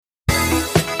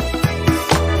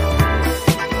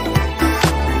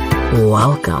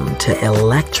Welcome to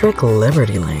Electric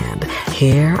Liberty Land,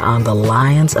 here on the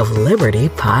Lions of Liberty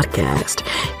podcast,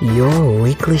 your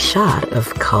weekly shot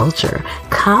of culture,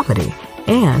 comedy,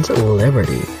 and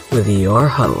liberty with your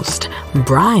host,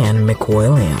 Brian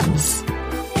McWilliams.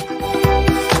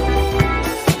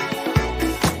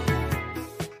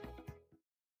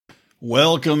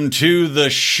 Welcome to the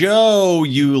show,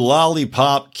 you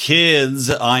lollipop kids.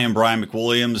 I am Brian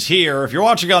McWilliams here. If you're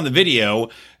watching on the video,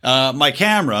 my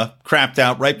camera crapped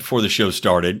out right before the show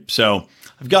started. So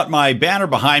I've got my banner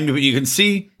behind me, but you can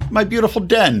see my beautiful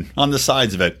den on the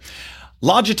sides of it.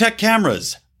 Logitech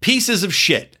cameras, pieces of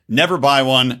shit. Never buy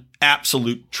one.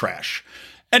 Absolute trash.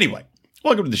 Anyway,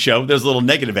 welcome to the show. There's a little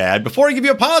negative ad. Before I give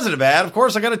you a positive ad, of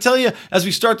course, I got to tell you, as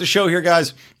we start the show here,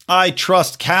 guys, I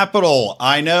Trust Capital.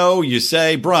 I know you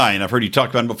say, Brian, I've heard you talk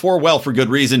about it before. Well, for good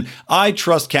reason. I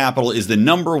Trust Capital is the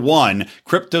 #1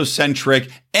 crypto-centric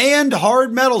and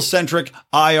hard metal-centric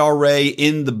IRA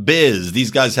in the biz.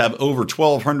 These guys have over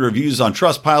 1,200 reviews on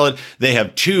Trustpilot. They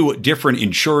have 2 different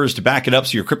insurers to back it up,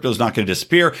 so your crypto is not going to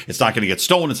disappear. It's not going to get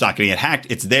stolen. It's not going to get hacked.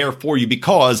 It's there for you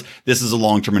because this is a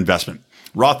long-term investment.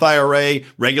 Roth IRA,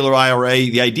 regular IRA,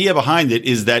 the idea behind it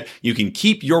is that you can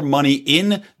keep your money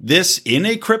in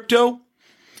a crypto.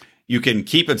 You can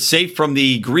keep it safe from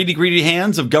the greedy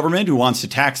hands of government who wants to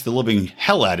tax the living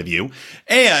hell out of you.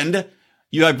 And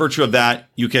you, by virtue of that,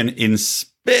 you can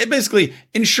basically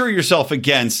insure yourself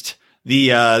against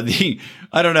the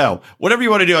I don't know, whatever you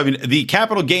want to do. I mean, the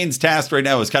capital gains tax right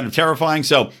now is kind of terrifying.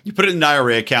 So you put it in an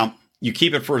IRA account. You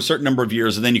keep it for a certain number of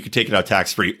years, and then you can take it out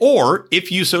tax-free. Or,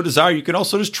 if you so desire, you can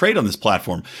also just trade on this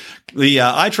platform. The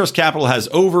iTrust Capital has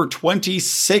over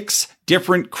 26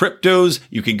 different cryptos.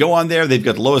 You can go on there. They've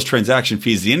got the lowest transaction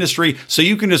fees in the industry, so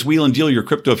you can just wheel and deal your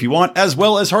crypto if you want, as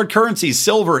well as hard currencies,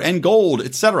 silver and gold,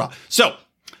 etc. So,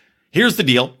 here's the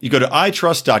deal. You go to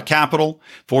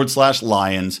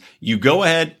itrust.capital/lions. You go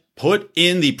ahead, put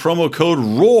in the promo code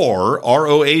ROAR,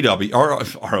 R-O-A-W,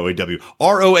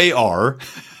 R-O-A-R.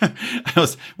 Am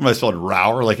I spelled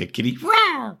roar like a kitty?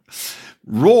 Roar.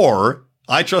 Roar,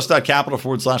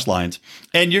 itrust.capital/lions.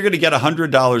 And you're going to get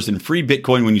 $100 in free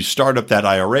Bitcoin when you start up that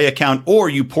IRA account or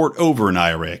you port over an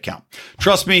IRA account.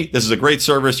 Trust me, this is a great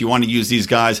service. You want to use these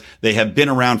guys. They have been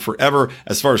around forever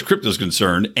as far as crypto is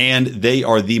concerned, and they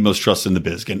are the most trusted in the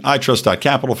biz. Again,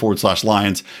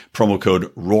 itrust.capital/lions, promo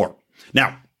code ROAR.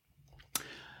 Now,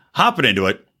 hopping into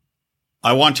it,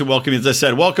 I want to welcome you, as I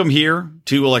said, welcome here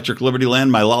to Electric Liberty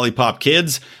Land, my lollipop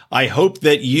kids. I hope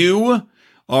that you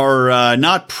are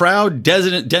not proud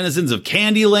denizens of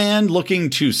Candyland looking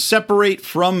to separate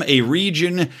from a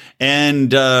region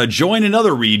and join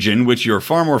another region, which you're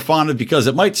far more fond of because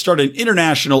it might start an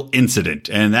international incident.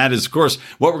 And that is, of course,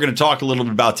 what we're going to talk a little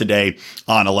bit about today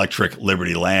on Electric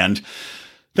Liberty Land.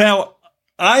 Now,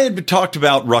 I had talked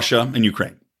about Russia and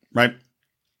Ukraine, right?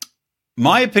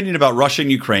 My opinion about Russia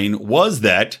and Ukraine was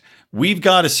that we've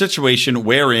got a situation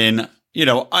wherein,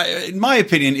 in my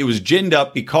opinion, it was ginned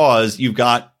up because you've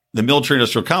got the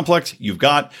military-industrial complex, you've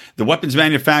got the weapons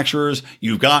manufacturers,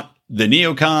 you've got the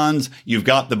neocons, you've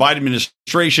got the Biden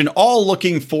administration, all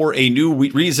looking for a new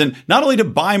reason, not only to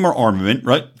buy more armament,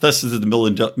 right? This is the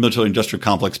military-industrial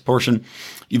complex portion.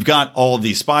 You've got all of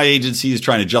these spy agencies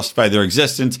trying to justify their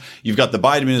existence. You've got the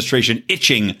Biden administration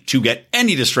itching to get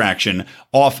any distraction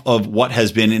off of what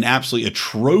has been an absolutely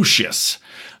atrocious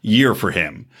year for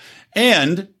him.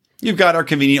 And you've got our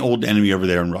convenient old enemy over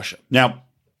there in Russia. Now,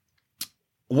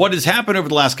 what has happened over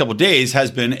the last couple of days has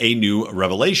been a new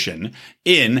revelation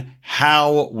in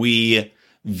how we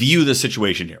view the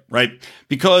situation here, right?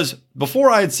 Because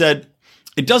before I had said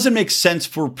it doesn't make sense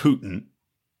for Putin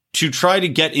to try to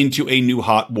get into a new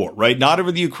hot war, right? Not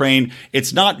over the Ukraine.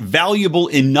 It's not valuable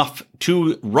enough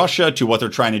to Russia, to what they're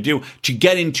trying to do, to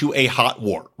get into a hot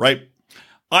war, right?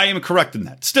 I am correct in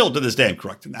that. Still to this day, I'm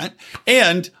correct in that.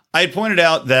 And I had pointed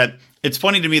out that it's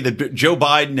funny to me that Joe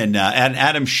Biden and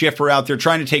Adam Schiff are out there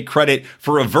trying to take credit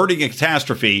for averting a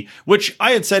catastrophe, which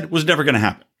I had said was never going to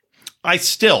happen. I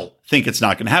still think it's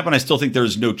not going to happen. I still think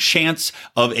there's no chance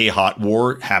of a hot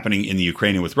war happening in the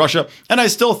Ukraine and with Russia. And I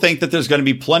still think that there's going to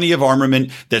be plenty of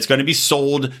armament that's going to be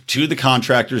sold to the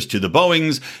contractors, to the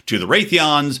Boeings, to the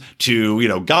Raytheons,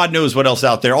 to, God knows what else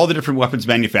out there, all the different weapons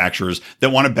manufacturers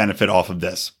that want to benefit off of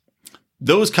this.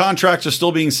 Those contracts are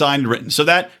still being signed and written. So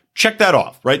check that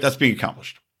off, right? That's being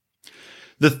accomplished.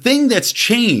 The thing that's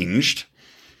changed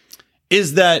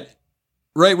is that,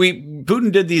 right,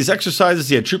 Putin did these exercises.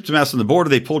 He had troops amassed on the border.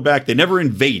 They pulled back. They never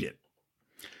invaded.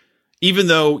 Even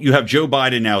though you have Joe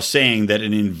Biden now saying that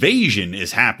an invasion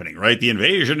is happening, right? The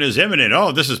invasion is imminent.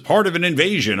 Oh, this is part of an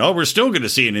invasion. Oh, we're still going to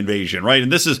see an invasion, right?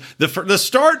 And this is the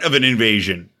start of an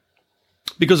invasion.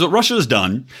 Because what Russia has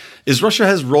done is Russia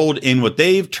has rolled in what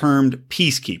they've termed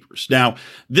peacekeepers. Now,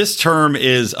 this term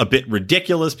is a bit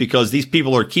ridiculous because these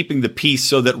people are keeping the peace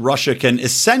so that Russia can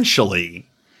essentially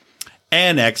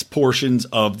annex portions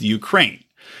of the Ukraine.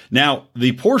 Now,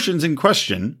 the portions in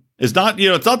question is not,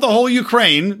 it's not the whole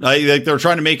Ukraine. Like they're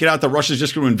trying to make it out that Russia's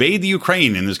just going to invade the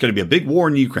Ukraine and there's going to be a big war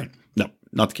in the Ukraine. No,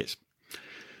 not the case.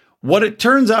 What it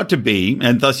turns out to be,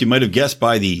 and thus you might have guessed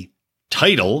by the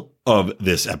title of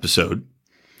this episode,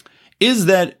 is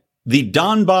that the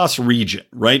Donbas region,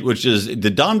 right, which is the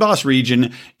Donbas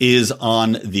region is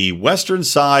on the western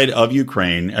side of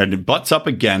Ukraine and it butts up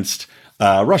against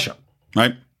Russia,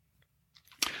 right?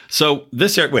 So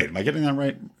this area, wait, am I getting that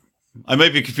right? I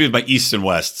might be confused by easts and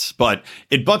wests, but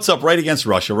it butts up right against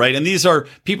Russia, right? And these are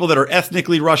people that are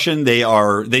ethnically Russian. They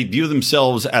view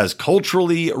themselves as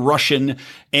culturally Russian.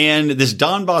 And this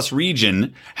Donbas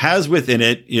region has within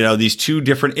it, these two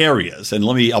different areas. And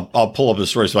I'll pull up the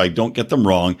story so I don't get them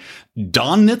wrong.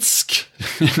 Donetsk,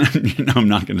 I'm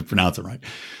not going to pronounce it right.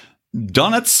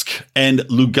 Donetsk and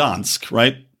Lugansk,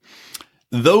 right?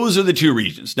 Those are the two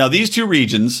regions. Now, these two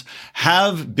regions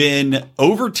have been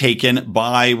overtaken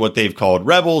by what they've called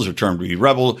rebels or termed to be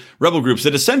rebel groups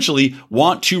that essentially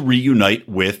want to reunite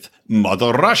with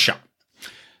Mother Russia.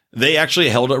 They actually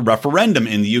held a referendum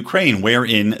in the Ukraine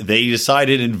wherein they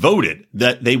decided and voted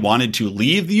that they wanted to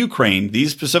leave the Ukraine,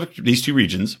 these two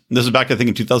regions. And this is back, I think,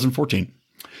 in 2014.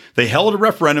 They held a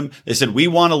referendum. They said, we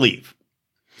want to leave.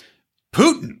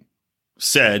 Putin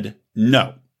said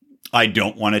no. I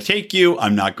don't want to take you.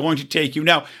 I'm not going to take you.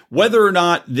 Now, whether or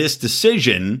not this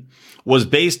decision was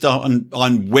based on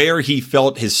where he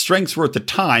felt his strengths were at the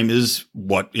time is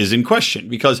what is in question.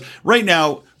 Because right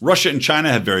now, Russia and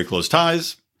China have very close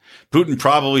ties. Putin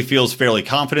probably feels fairly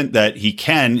confident that he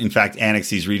can, in fact, annex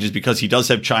these regions because he does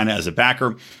have China as a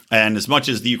backer. And as much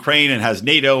as the Ukraine and has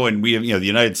NATO and we have, the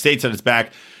United States at its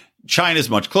back, China is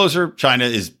much closer. China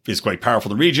is quite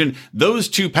powerful in the region. Those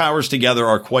two powers together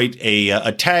are quite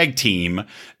a tag team.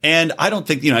 And I don't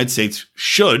think the United States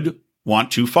should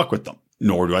want to fuck with them,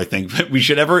 nor do I think that we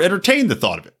should ever entertain the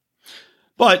thought of it.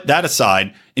 But that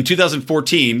aside, in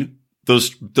 2014,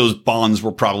 those bonds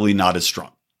were probably not as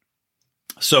strong.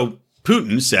 So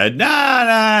Putin said,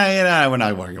 nah, we're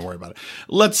not going to worry about it.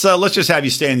 Let's just have you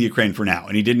stay in the Ukraine for now.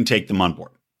 And he didn't take them on board.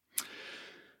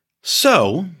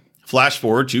 So flash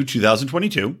forward to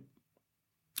 2022.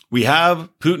 We have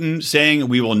Putin saying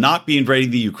we will not be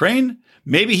invading the Ukraine.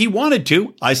 Maybe he wanted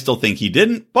to. I still think he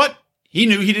didn't, but he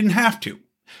knew he didn't have to.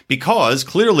 Because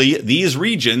clearly these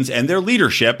regions and their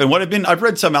leadership and I've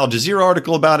read some Al Jazeera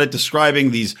article about it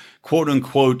describing these quote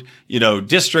unquote,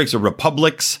 districts or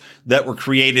republics that were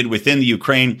created within the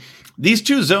Ukraine. These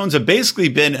two zones have basically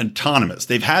been autonomous.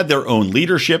 They've had their own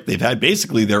leadership. They've had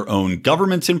basically their own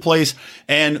governments in place,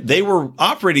 and they were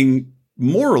operating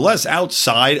more or less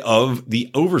outside of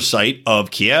the oversight of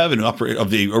Kiev and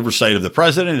of the oversight of the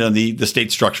president and the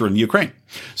state structure in Ukraine.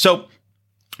 So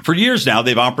for years now,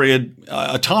 they've operated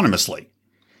autonomously.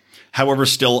 However,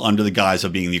 still under the guise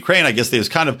of being the Ukraine. I guess there's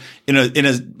kind of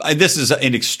this is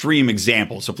an extreme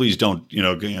example, so please don't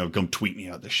go tweet me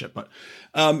out this shit. But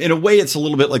in a way, it's a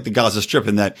little bit like the Gaza Strip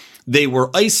in that they were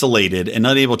isolated and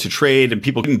unable to trade, and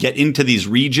people couldn't get into these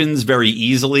regions very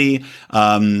easily.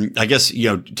 I guess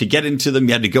to get into them,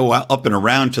 you had to go up and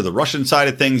around to the Russian side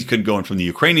of things. You couldn't go in from the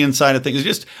Ukrainian side of things.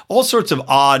 Just all sorts of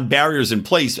odd barriers in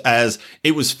place as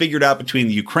it was figured out between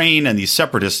the Ukraine and these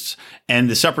separatists. And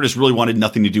the separatists really wanted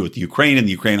nothing to do with the Ukraine, and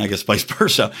the Ukraine, I guess, vice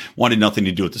versa, wanted nothing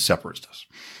to do with the separatists.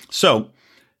 So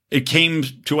it came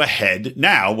to a head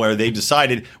now where they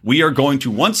decided we are going to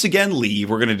once again leave.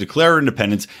 We're going to declare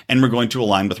independence and we're going to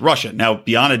align with Russia. Now,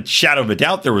 beyond a shadow of a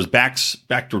doubt, there was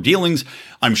backdoor dealings.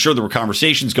 I'm sure there were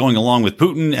conversations going along with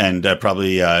Putin and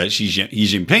probably Xi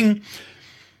Jinping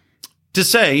to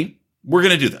say, we're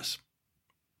going to do this.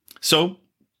 So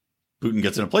Putin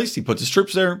gets in a place. He puts his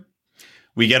troops there.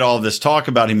 We get all this talk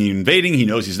about him invading. He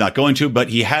knows he's not going to, but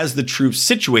he has the troops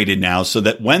situated now so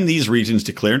that when these regions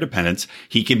declare independence,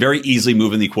 he can very easily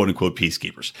move in the quote unquote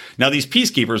peacekeepers. Now, these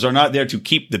peacekeepers are not there to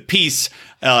keep the peace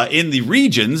in the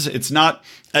regions. It's not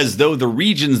as though the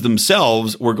regions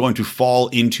themselves were going to fall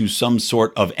into some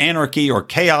sort of anarchy or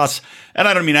chaos. And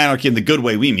I don't mean anarchy in the good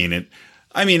way we mean it.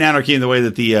 I mean anarchy in the way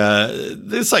that the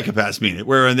psychopaths mean it,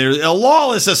 where there's a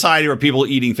lawless society where people are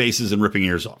eating faces and ripping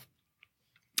ears off.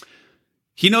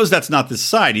 He knows that's not the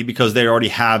society because they already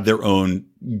have their own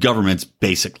governments,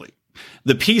 basically.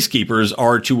 The peacekeepers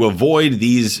are to avoid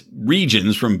these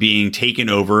regions from being taken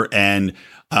over and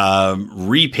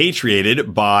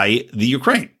repatriated by the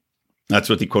Ukraine. That's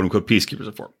what the quote-unquote peacekeepers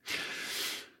are for.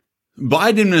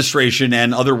 Biden administration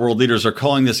and other world leaders are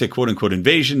calling this a quote unquote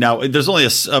invasion. Now, there's only a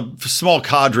small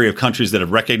cadre of countries that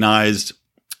have recognized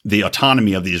the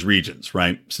autonomy of these regions,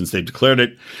 right? Since they've declared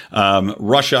it.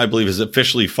 Russia, I believe, is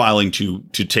officially filing to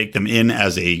take them in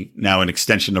as now an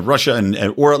extension of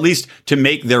Russia, or at least to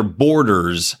make their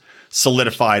borders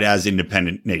solidified as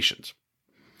independent nations.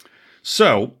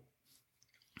 So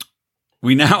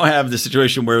we now have the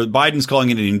situation where Biden's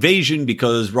calling it an invasion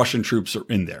because Russian troops are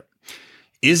in there.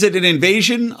 Is it an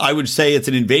invasion? I would say it's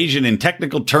an invasion in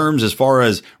technical terms as far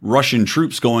as Russian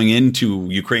troops going into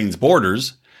Ukraine's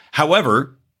borders.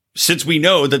 However, since we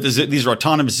know that these are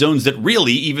autonomous zones that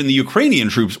really even the Ukrainian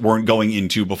troops weren't going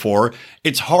into before,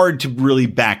 it's hard to really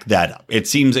back that up. It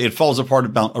seems it falls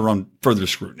apart around further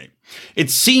scrutiny. It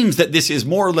seems that this is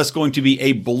more or less going to be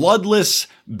a bloodless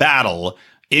battle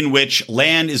in which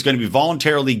land is going to be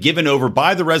voluntarily given over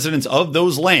by the residents of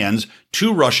those lands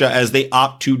to Russia as they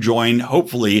opt to join,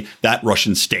 hopefully, that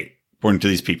Russian state, according to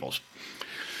these peoples.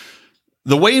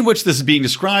 The way in which this is being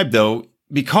described, though,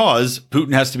 because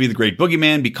Putin has to be the great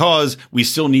boogeyman, because we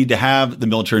still need to have the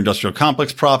military-industrial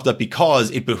complex propped up,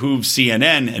 because it behooves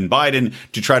CNN and Biden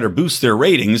to try to boost their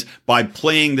ratings by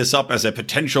playing this up as a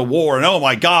potential war. And, oh,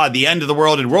 my God, the end of the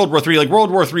world and World War III. Like,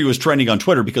 World War III was trending on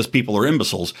Twitter because people are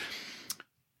imbeciles.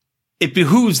 It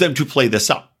behooves them to play this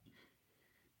up.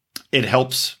 It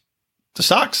helps the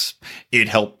stocks. It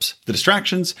helps the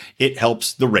distractions. It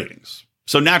helps the ratings.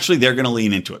 So naturally, they're going to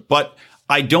lean into it. But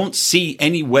I don't see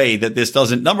any way that this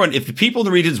doesn't. Number one, if the people in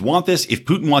the regions want this, if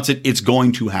Putin wants it, it's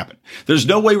going to happen. There's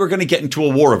no way we're going to get into a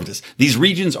war over this. These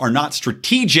regions are not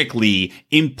strategically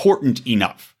important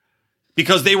enough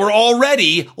because they were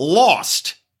already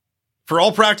lost for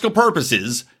all practical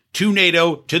purposes to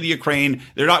NATO, to the Ukraine.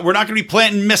 We're not going to be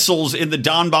planting missiles in the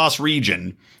Donbass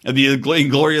region. The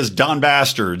inglorious Don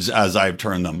bastards, as I've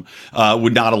termed them,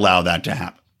 would not allow that to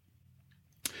happen.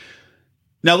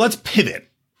 Now let's pivot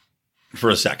for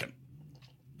a second.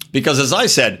 Because as I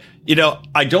said,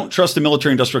 I don't trust the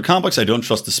military industrial complex. I don't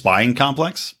trust the spying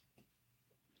complex.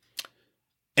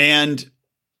 And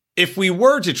if we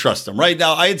were to trust them, right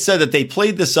now, I had said that they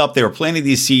played this up. They were planting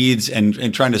these seeds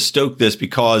and trying to stoke this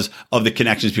because of the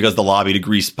connections, because of the lobby to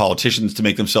grease politicians to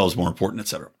make themselves more important, et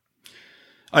cetera.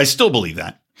 I still believe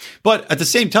that. But at the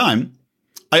same time,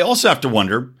 I also have to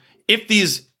wonder if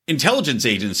these intelligence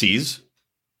agencies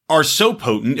are so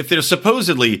potent, if they're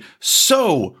supposedly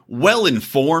so well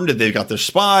informed, that they've got their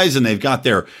spies and they've got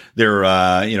their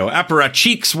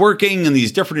apparatchiks working in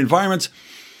these different environments,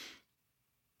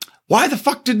 why the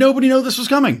fuck did nobody know this was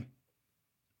coming?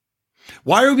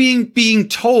 Why are we being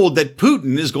told that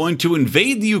Putin is going to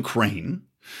invade the Ukraine?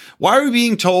 Why are we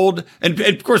being told, and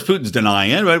of course Putin's denying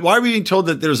it, but why are we being told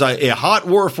that there's a hot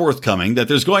war forthcoming, that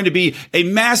there's going to be a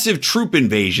massive troop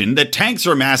invasion, that tanks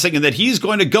are massing, and that he's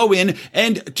going to go in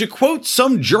and, to quote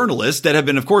some journalists that have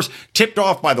been, of course, tipped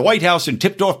off by the White House and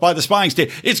tipped off by the spying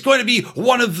state, it's going to be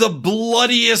one of the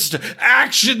bloodiest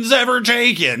actions ever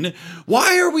taken.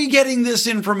 Why are we getting this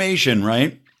information,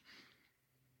 right?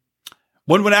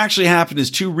 What would actually happen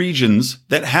is two regions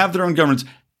that have their own governments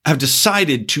have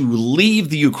decided to leave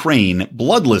the Ukraine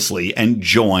bloodlessly and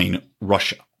join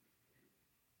Russia.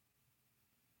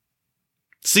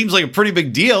 Seems like a pretty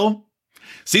big deal.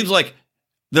 Seems like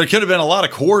there could have been a lot of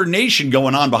coordination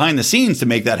going on behind the scenes to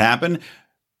make that happen.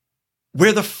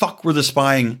 Where the fuck were the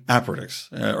spying apparatus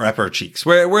or apparatchiks?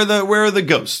 Where are the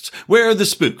ghosts? Where are the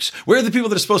spooks? Where are the people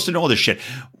that are supposed to know all this shit?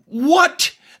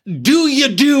 What do you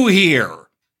do here?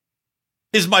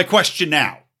 Is my question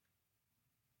now.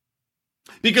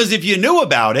 Because if you knew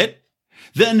about it,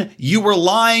 then you were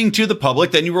lying to the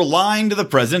public, then you were lying to the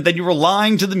president, then you were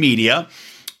lying to the media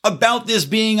about this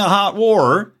being a hot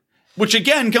war, which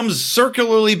again comes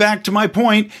circularly back to my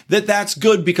point that that's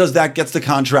good because that gets the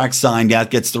contract signed, that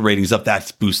gets the ratings up,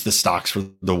 that boosts the stocks for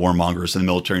the warmongers and the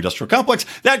military industrial complex,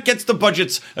 that gets the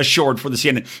budgets assured for the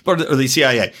CNN or the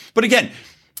CIA. But again,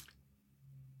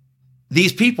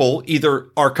 these people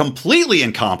either are completely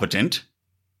incompetent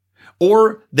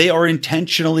or they are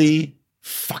intentionally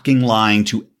fucking lying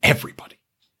to everybody.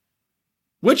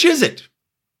 Which is it?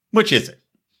 Which is it?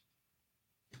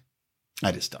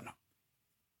 I just don't know.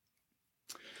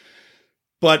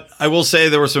 But I will say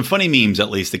there were some funny memes,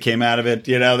 at least, that came out of it.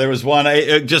 There was one,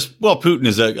 Putin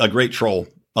is a great troll.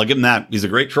 I'll give him that. He's a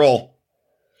great troll.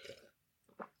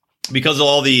 Because of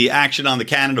all the action on the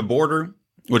Canada border,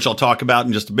 which I'll talk about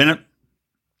in just a minute.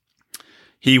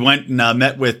 He went and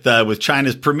met with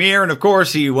China's premier, and of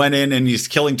course he went in and he's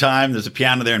killing time. There's a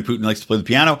piano there, and Putin likes to play the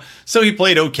piano, so he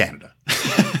played "O Canada."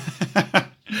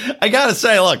 I gotta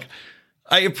say, look,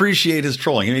 I appreciate his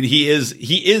trolling. I mean, he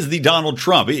is the Donald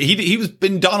Trump. He was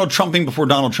been Donald Trumping before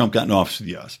Donald Trump got in office with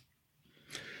the U.S.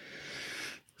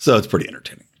 So it's pretty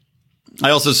entertaining. I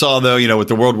also saw, though, with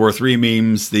the World War III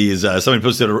memes, these somebody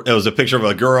posted it was a picture of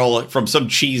a girl from some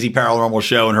cheesy paranormal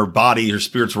show, and her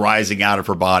spirit's rising out of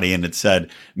her body, and it said,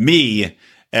 "Me,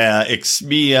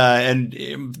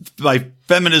 and my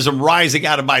feminism rising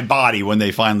out of my body" when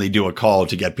they finally do a call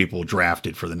to get people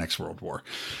drafted for the next World War.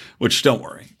 Which, don't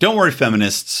worry,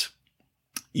 feminists.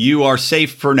 You are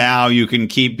safe for now. You can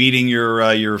keep beating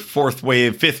your fifth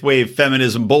wave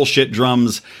feminism bullshit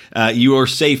drums. You are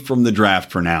safe from the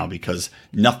draft for now, because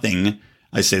nothing,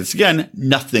 I say this again,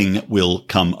 nothing will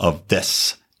come of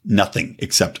this. Nothing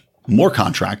except more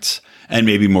contracts and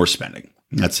maybe more spending.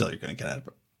 That's all you're going to get out of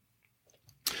it.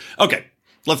 Okay,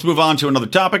 let's move on to another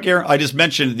topic here. I just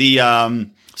mentioned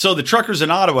so the truckers in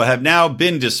Ottawa have now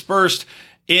been dispersed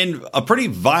in a pretty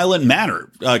violent manner,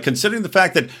 considering the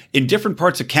fact that in different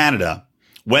parts of Canada,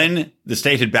 when the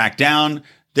state had backed down,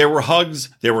 there were hugs,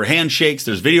 there were handshakes,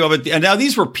 there's video of it. And now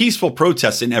these were peaceful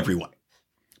protests in every way.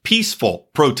 Peaceful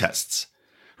protests,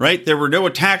 right? There were no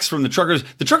attacks from the truckers.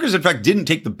 The truckers, in fact, didn't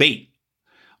take the bait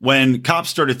when cops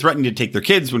started threatening to take their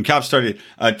kids, when cops started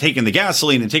taking the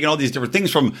gasoline and taking all these different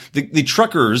things from the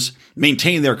truckers,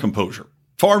 maintained their composure.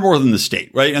 Far more than the state,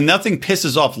 right? And nothing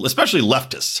pisses off, especially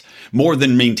leftists, more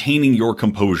than maintaining your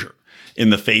composure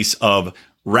in the face of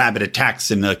rabid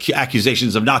attacks and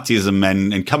accusations of Nazism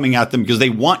and coming at them, because they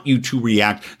want you to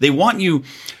react. They want you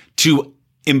to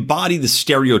embody the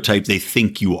stereotype they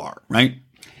think you are, right?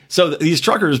 So these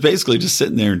truckers basically just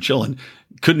sitting there and chilling.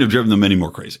 Couldn't have driven them any more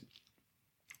crazy.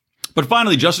 But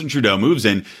finally, Justin Trudeau moves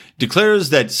in, declares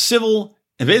that civil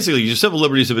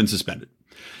liberties have been suspended.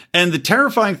 And the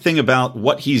terrifying thing about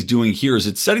what he's doing here is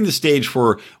it's setting the stage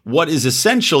for what is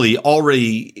essentially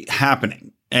already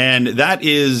happening. And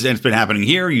it's been happening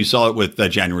here. You saw it with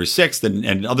January 6th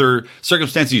and other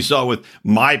circumstances. You saw it with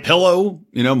MyPillow,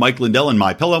 Mike Lindell and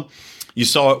MyPillow. You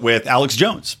saw it with Alex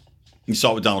Jones. You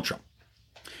saw it with Donald Trump.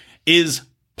 Is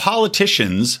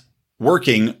politicians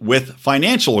working with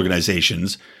financial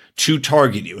organizations to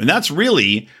target you. And that's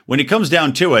really, when it comes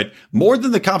down to it, more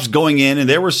than the cops going in, and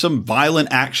there were some violent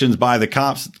actions by the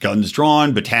cops, guns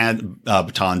drawn,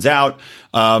 batons out.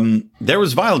 There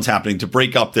was violence happening to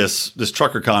break up this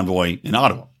trucker convoy in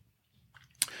Ottawa.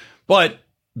 But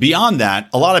beyond that,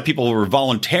 a lot of people were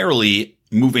voluntarily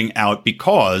moving out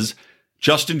because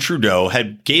Justin Trudeau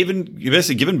had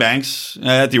basically given banks,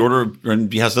 at the order and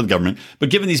behest of the government, but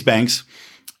given these banks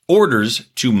orders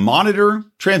to monitor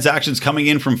transactions coming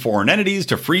in from foreign entities,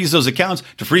 to freeze those accounts,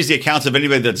 to freeze the accounts of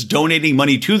anybody that's donating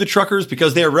money to the truckers,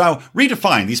 because they are now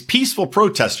redefined, these peaceful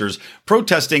protesters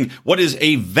protesting what is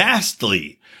a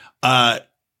vastly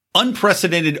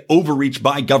unprecedented overreach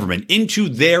by government into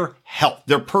their health,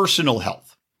 their personal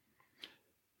health.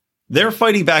 They're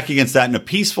fighting back against that in a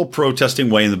peaceful protesting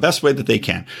way, in the best way that they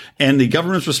can. And the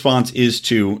government's response is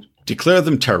to declare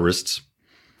them terrorists,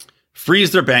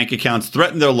 freeze their bank accounts,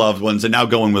 threaten their loved ones, and now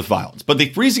go in with violence. But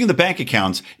the freezing of the bank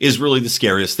accounts is really the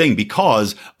scariest thing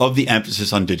because of the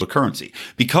emphasis on digital currency.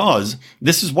 Because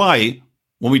this is why,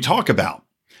 when we talk about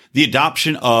the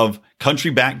adoption of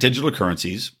country-backed digital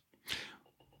currencies,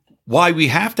 why we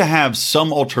have to have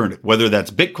some alternative, whether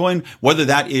that's Bitcoin, whether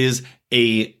that is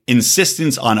a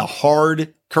insistence on a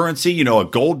hard currency, a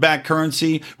gold-backed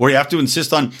currency, where you have to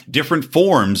insist on different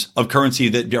forms of currency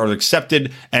that are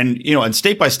accepted. And, and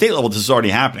state by state level, this is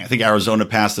already happening. I think Arizona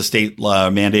passed a state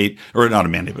mandate, or not a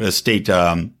mandate, but a state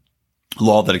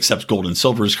law that accepts gold and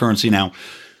silver as currency now.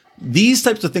 These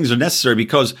types of things are necessary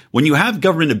because when you have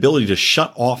government ability to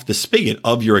shut off the spigot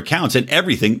of your accounts, and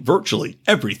virtually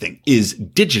everything is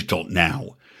digital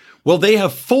now, well, they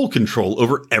have full control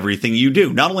over everything you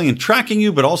do, not only in tracking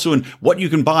you, but also in what you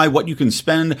can buy, what you can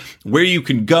spend, where you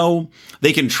can go.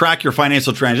 They can track your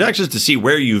financial transactions to see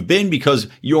where you've been, because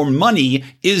your money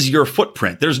is your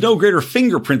footprint. There's no greater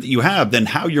fingerprint that you have than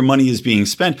how your money is being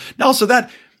spent. And also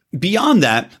beyond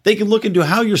that, they can look into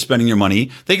how you're spending your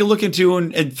money. They can look into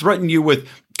and threaten you with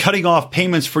cutting off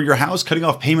payments for your house, cutting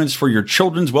off payments for your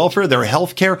children's welfare, their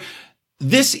health care.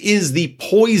 This is the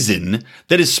poison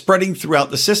that is spreading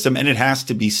throughout the system, and it has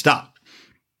to be stopped.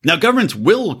 Now, governments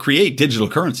will create digital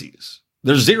currencies.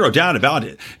 There's zero doubt about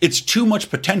it. It's too much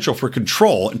potential for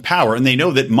control and power, and they know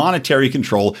that monetary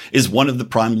control is one of the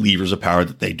prime levers of power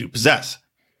that they do possess.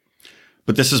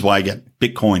 But this is why, again,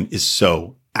 Bitcoin is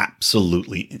so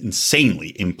absolutely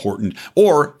insanely important,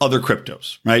 or other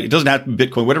cryptos, right? It doesn't have to be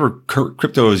Bitcoin, whatever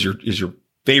crypto is your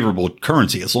favorable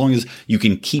currency, as long as you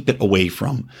can keep it away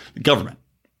from the government.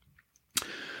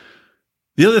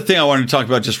 The other thing I wanted to talk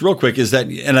about just real quick is that,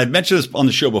 and I've mentioned this on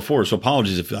the show before, so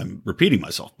apologies if I'm repeating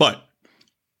myself, but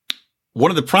one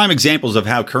of the prime examples of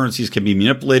how currencies can be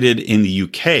manipulated in the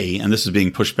UK, and this is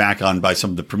being pushed back on by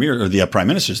some of the prime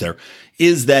ministers there,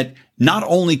 is that not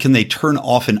only can they turn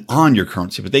off and on your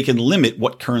currency, but they can limit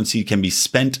what currency can be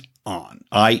spent on,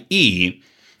 i.e.,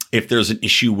 if there's an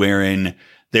issue wherein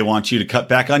they want you to cut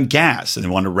back on gas and they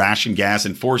want to ration gas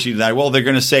and force you to that. Well, they're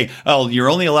going to say, oh, you're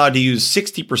only allowed to use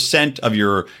 60% of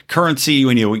your currency.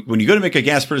 When you go to make a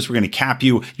gas purchase, we're going to cap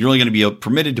you. You're only going to be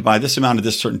permitted to buy this amount at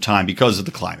this certain time because of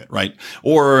the climate, right?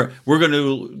 Or we're going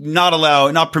to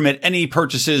not permit any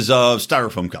purchases of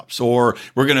styrofoam cups, or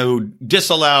we're going to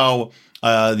disallow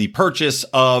the purchase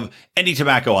of any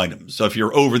tobacco items. So if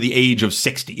you're over the age of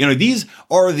 60, these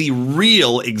are the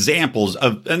real examples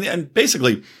of, and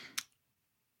basically,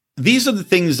 these are the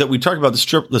things that we talk about,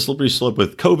 the slippery slope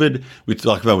with COVID. We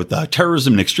talk about with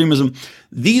terrorism and extremism.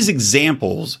 These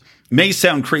examples may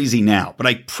sound crazy now, but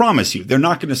I promise you, they're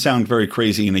not going to sound very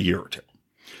crazy in a year or two.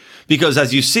 Because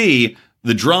as you see,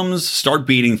 the drums start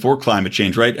beating for climate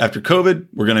change, right? After COVID,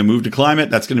 we're going to move to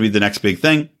climate. That's going to be the next big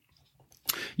thing.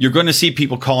 You're going to see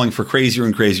people calling for crazier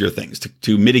and crazier things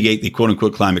to mitigate the quote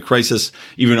unquote climate crisis,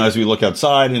 even as we look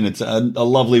outside and it's a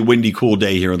lovely, windy, cool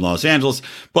day here in Los Angeles.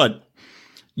 But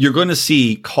you're going to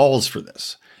see calls for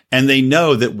this. And they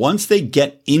know that once they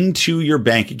get into your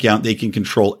bank account, they can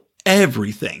control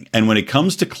everything. And when it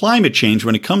comes to climate change,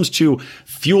 when it comes to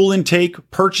fuel intake,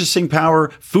 purchasing power,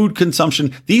 food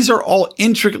consumption, these are all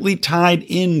intricately tied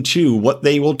into what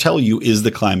they will tell you is the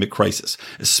climate crisis,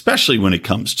 especially when it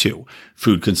comes to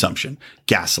food consumption,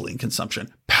 gasoline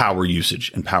consumption, power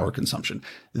usage, and power consumption.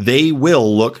 They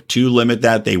will look to limit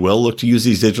that. They will look to use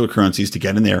these digital currencies to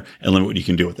get in there and limit what you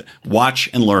can do with it.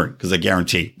 Watch and learn, because I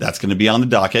guarantee that's going to be on the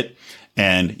docket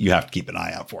and you have to keep an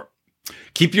eye out for it.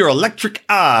 Keep your electric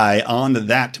eye on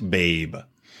that, babe.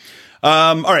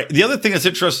 All right. The other thing that's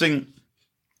interesting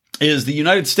is the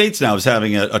United States now is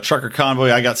having a trucker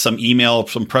convoy. I got some email,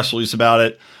 some press release about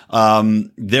it.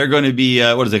 They're going to be,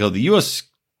 what is it called? The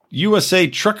USA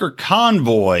Trucker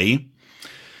Convoy.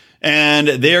 And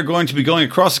they are going to be going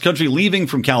across the country, leaving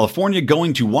from California,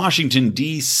 going to Washington,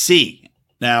 D.C.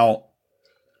 Now,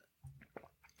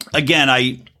 again,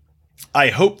 I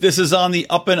hope this is on the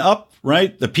up and up.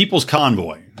 Right? The People's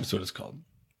Convoy. That's what it's called.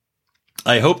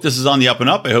 I hope this is on the up and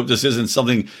up. I hope this isn't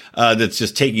something that's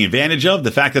just taking advantage of. The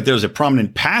fact that there's a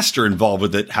prominent pastor involved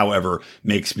with it, however,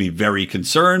 makes me very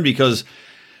concerned, because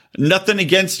nothing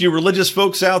against you religious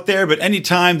folks out there, but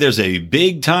anytime there's a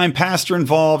big time pastor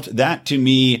involved, that to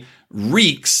me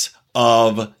reeks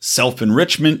of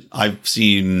self-enrichment. I've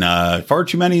seen far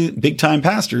too many big-time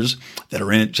pastors that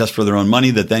are in it just for their own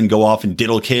money, that then go off and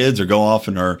diddle kids or go off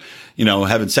and are,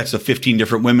 having sex with 15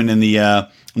 different women in the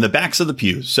backs of the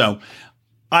pews. So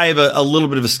I have a little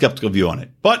bit of a skeptical view on it,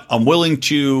 but I'm willing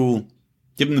to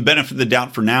give them the benefit of the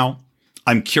doubt for now.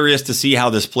 I'm curious to see how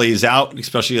this plays out,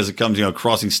 especially as it comes,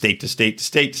 crossing state to state to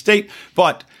state to state.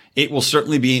 But it will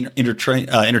certainly be entertaining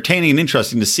and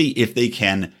interesting to see if they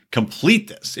can complete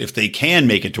this, if they can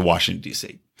make it to Washington,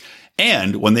 D.C.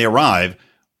 And when they arrive,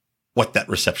 what that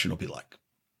reception will be like.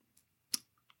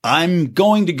 I'm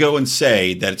going to go and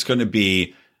say that it's going to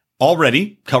be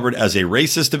already covered as a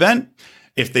racist event.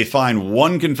 If they find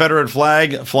one Confederate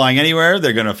flag flying anywhere,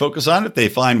 they're going to focus on it. If they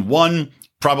find one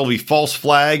probably false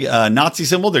flag Nazi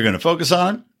symbol, they're going to focus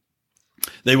on it.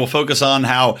 They will focus on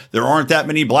how there aren't that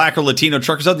many black or Latino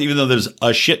truckers out there, even though there's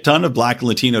a shit ton of black and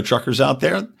Latino truckers out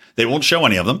there. They won't show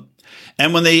any of them.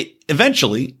 And when they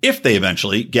if they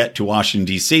eventually get to Washington,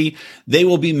 D.C., they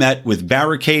will be met with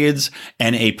barricades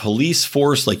and a police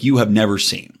force like you have never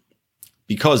seen,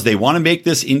 because they want to make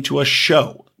this into a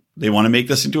show. They want to make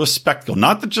this into a spectacle.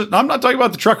 I'm not talking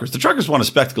about the truckers. The truckers want a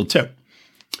spectacle too.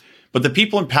 But the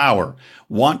people in power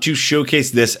want to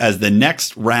showcase this as the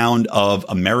next round of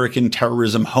American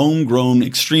terrorism, homegrown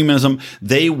extremism.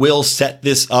 They will set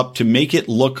this up to make it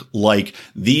look like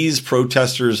these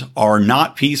protesters are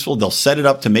not peaceful. They'll set it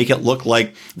up to make it look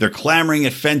like they're clamoring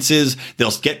at fences.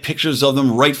 They'll get pictures of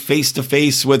them right face to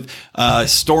face with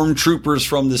stormtroopers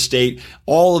from the state.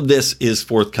 All of this is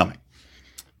forthcoming.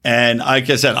 And like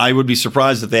I said, I would be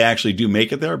surprised if they actually do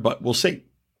make it there, but we'll see.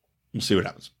 We'll see what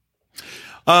happens.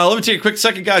 Let me take a quick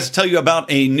second, guys, to tell you about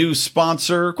a new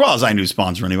sponsor, quasi-new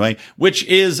sponsor anyway, which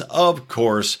is, of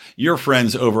course, your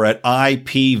friends over at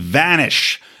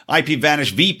IPVanish.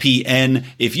 IPVanish VPN.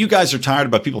 If you guys are tired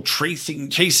about people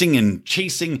chasing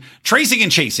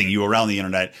you around the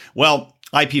internet, well,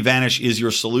 IPVanish is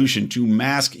your solution to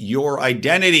mask your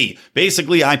identity.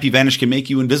 Basically, IPVanish can make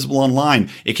you invisible online.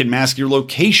 It can mask your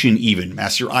location even,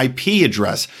 mask your IP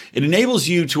address. It enables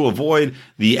you to avoid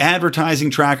the advertising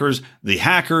trackers, the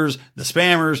hackers, the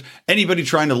spammers, anybody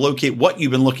trying to locate what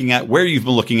you've been looking at, where you've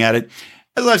been looking at it.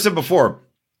 As I've said before,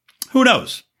 who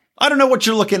knows? I don't know what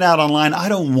you're looking at online. I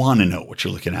don't want to know what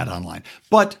you're looking at online.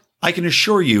 But I can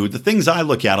assure you the things I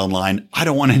look at online, I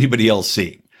don't want anybody else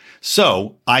seeing.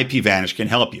 So IPVanish can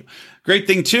help you. Great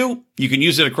thing too, you can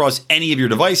use it across any of your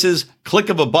devices. Click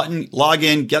of a button, log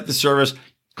in, get the service,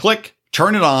 click,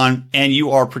 turn it on, and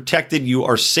you are protected. You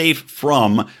are safe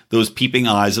from those peeping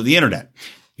eyes of the internet.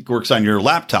 It works on your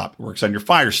laptop, it works on your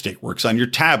Fire Stick, works on your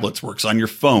tablets, works on your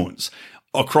phones,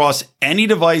 across any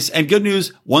device. And good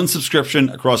news, one subscription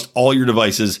across all your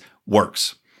devices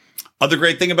works. Other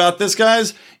great thing about this,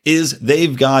 guys, is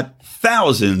they've got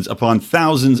thousands upon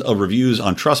thousands of reviews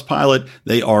on Trustpilot.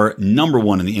 They are number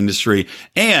one in the industry,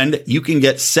 and you can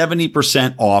get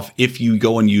 70% off if you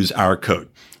go and use our code.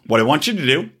 What I want you to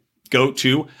do, go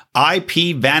to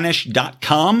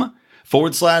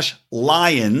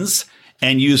ipvanish.com/lions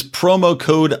and use promo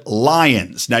code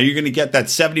LIONS. Now you're going to get that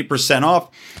 70% off.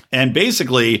 And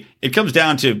basically it comes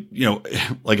down to,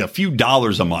 like a few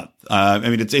dollars a month.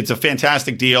 It's a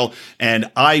fantastic deal,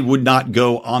 and I would not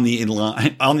go on the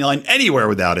line anywhere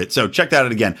without it. So check that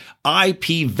out again,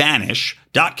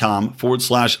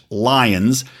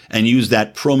 ipvanish.com/lions, and use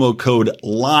that promo code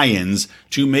LIONS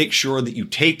to make sure that you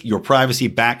take your privacy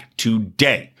back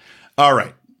today. All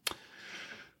right.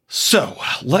 So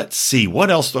let's see.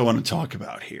 What else do I want to talk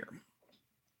about here?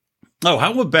 Oh,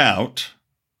 how about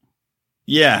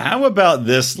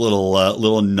this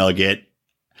little nugget?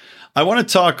 I want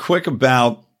to talk quick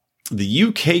about the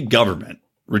UK government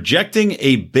rejecting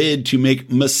a bid to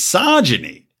make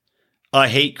misogyny a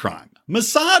hate crime.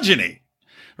 Misogyny,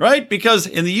 right? Because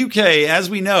in the UK, as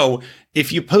we know,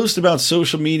 if you post about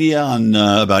social media on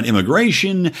about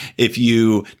immigration, if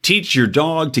you teach your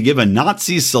dog to give a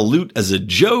Nazi salute as a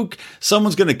joke,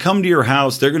 someone's going to come to your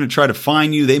house. They're going to try to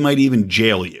fine you. They might even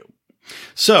jail you.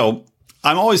 So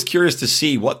I'm always curious to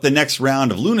see what the next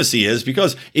round of lunacy is,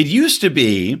 because it used to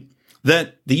be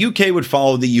that the UK would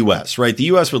follow the US, right? The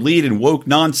US would lead in woke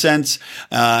nonsense,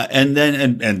 and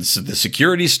the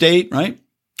security state, right?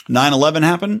 9/11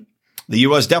 happened. The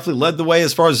US definitely led the way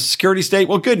as far as the security state.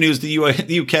 Well, good news,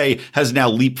 the UK has now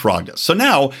leapfrogged us. So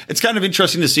now it's kind of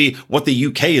interesting to see what the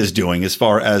UK is doing as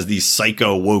far as the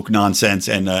psycho woke nonsense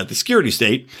and the security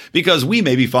state, because we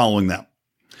may be following them.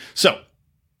 So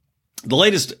the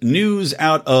latest news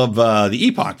out of the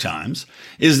Epoch Times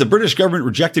is the British government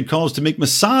rejected calls to make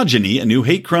misogyny a new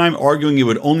hate crime, arguing it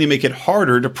would only make it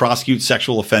harder to prosecute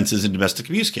sexual offenses in domestic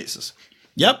abuse cases.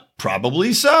 Yep,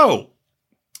 probably so.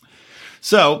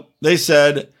 So they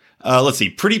said, let's see,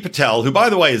 Priti Patel, who, by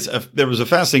the way, there was a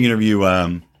fascinating interview.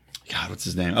 What's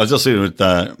his name? I was just listening with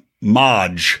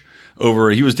Maj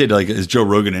over. He did like his Joe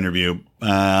Rogan interview.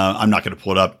 I'm not going to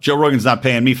pull it up. Joe Rogan's not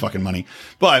paying me fucking money,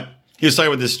 but he was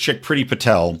talking with this chick, Priti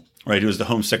Patel, right, who was the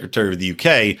Home Secretary of the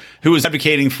UK, who was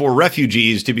advocating for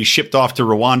refugees to be shipped off to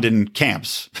Rwandan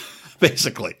camps,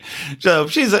 basically. So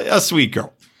she's a sweet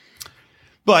girl.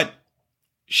 But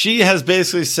she has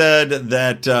basically said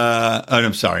that,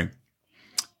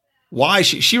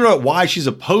 she wrote why she's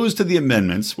opposed to the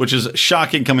amendments, which is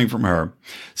shocking coming from her,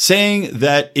 saying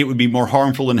that it would be more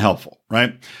harmful than helpful,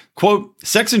 right? Quote,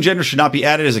 sex and gender should not be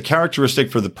added as a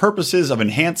characteristic for the purposes of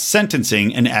enhanced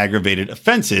sentencing and aggravated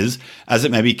offenses, as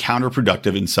it may be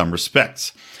counterproductive in some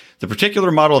respects. The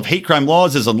particular model of hate crime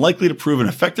laws is unlikely to prove an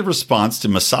effective response to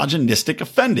misogynistic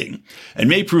offending and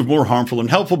may prove more harmful than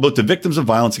helpful both to victims of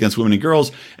violence against women and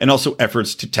girls and also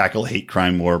efforts to tackle hate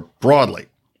crime more broadly.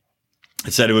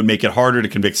 It said it would make it harder to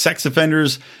convict sex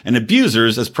offenders and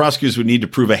abusers, as prosecutors would need to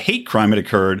prove a hate crime had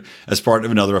occurred as part of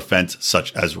another offense,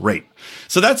 such as rape.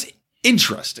 So that's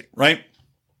interesting, right?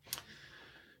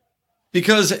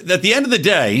 Because at the end of the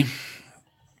day,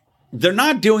 they're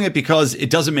not doing it because it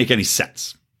doesn't make any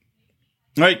sense,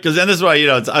 right? Because then this is why,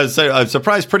 I'm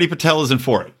surprised Priti Patel isn't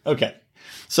for it. Okay.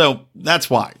 So that's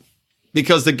why.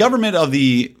 Because the government of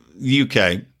the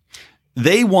UK,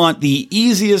 they want the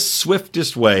easiest,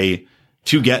 swiftest way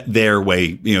to get their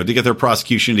way, to get their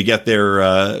prosecution, to get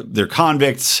their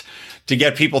convicts, to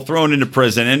get people thrown into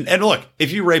prison. And look,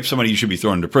 if you rape somebody, you should be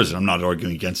thrown into prison. I'm not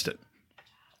arguing against it.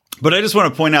 But I just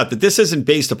want to point out that this isn't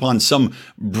based upon some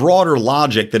broader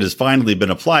logic that has finally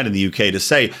been applied in the UK to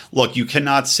say, look, you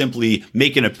cannot simply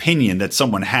make an opinion that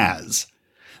someone has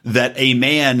that a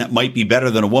man might be better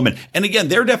than a woman. And again,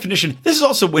 their definition, this is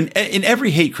also when in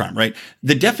every hate crime, right?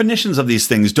 The definitions of these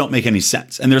things don't make any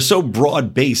sense. And they're so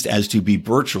broad based as to be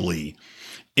virtually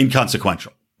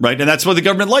inconsequential, right? And that's why the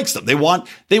government likes them. They want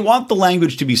the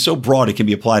language to be so broad it can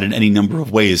be applied in any number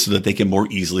of ways so that they can more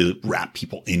easily wrap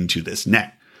people into this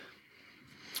net.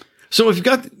 So if you've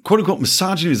got quote unquote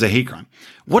misogyny as a hate crime,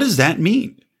 what does that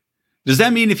mean? Does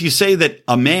that mean if you say that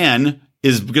a man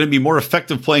is going to be more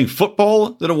effective playing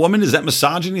football than a woman, is that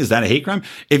misogyny? Is that a hate crime?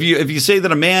 If you say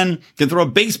that a man can throw a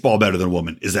baseball better than a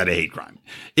woman, is that a hate crime?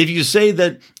 If you say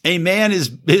that a man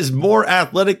is more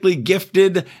athletically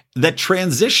gifted that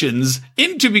transitions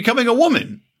into becoming a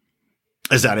woman,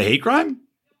 is that a hate crime?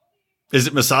 Is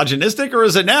it misogynistic, or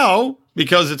is it now,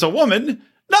 because it's a woman,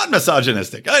 not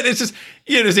misogynistic? It's just,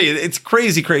 it's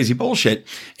crazy, crazy bullshit.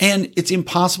 And it's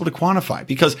impossible to quantify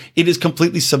because it is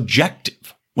completely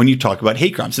subjective when you talk about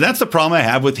hate crimes. And that's the problem I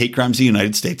have with hate crimes in the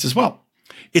United States as well.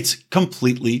 It's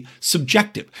completely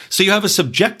subjective. So you have a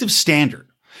subjective standard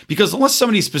because unless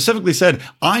somebody specifically said,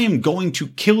 I am going to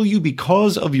kill you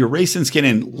because of your race and skin,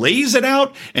 and lays it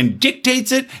out and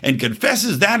dictates it and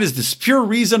confesses that is the pure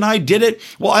reason I did it,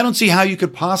 well, I don't see how you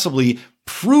could possibly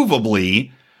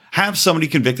provably have somebody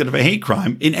convicted of a hate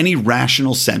crime in any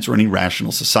rational sense or any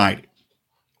rational society.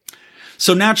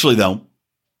 So naturally, though,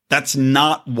 that's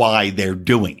not why they're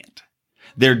doing it.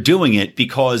 They're doing it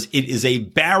because it is a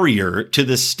barrier to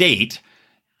the state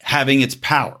having its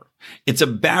power. It's a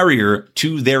barrier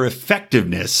to their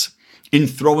effectiveness in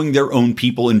throwing their own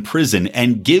people in prison,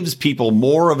 and gives people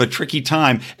more of a tricky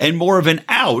time and more of an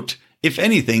out, if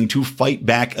anything, to fight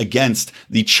back against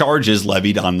the charges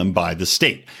levied on them by the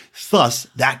state. Thus,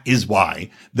 that is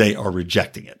why they are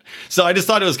rejecting it. So I just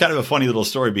thought it was kind of a funny little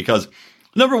story because,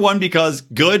 number one, because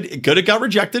good it got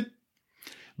rejected.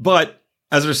 But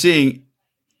as we're seeing,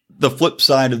 the flip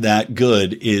side of that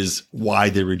good is why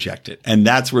they reject it. And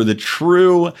that's where the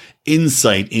true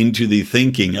insight into the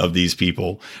thinking of these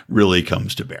people really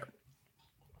comes to bear.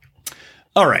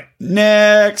 All right.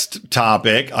 Next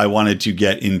topic I wanted to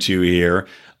get into here.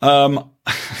 Okay.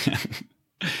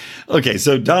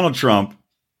 So Donald Trump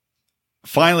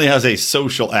finally has a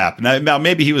social app. Now,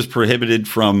 maybe he was prohibited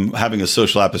from having a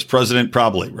social app as president,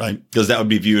 probably, right? Because that would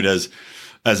be viewed as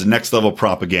next level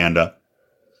propaganda.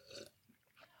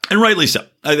 And rightly so.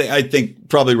 I think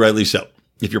probably rightly so.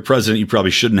 If you're president, you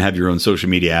probably shouldn't have your own social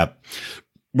media app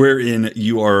wherein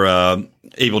you are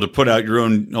able to put out your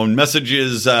own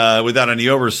messages without any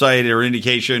oversight or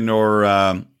indication or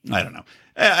I don't know.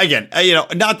 Again,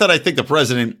 not that I think the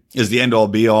president is the end all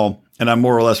be all, and I'm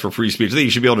more or less for free speech. I think you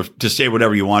should be able to say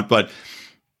whatever you want. But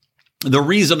the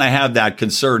reason I have that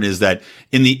concern is that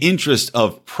in the interest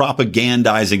of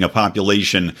propagandizing a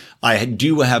population, I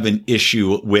do have an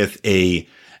issue with a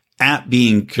app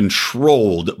being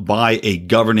controlled by a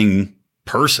governing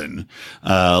person,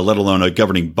 let alone a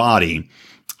governing body,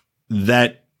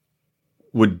 that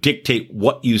would dictate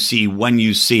what you see, when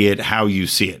you see it, how you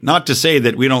see it. Not to say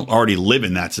that we don't already live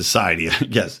in that society, I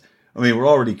guess. I mean, we're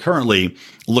already currently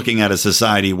looking at a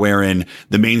society wherein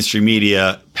the mainstream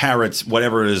media parrots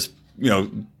whatever is,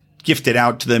 gifted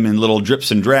out to them in little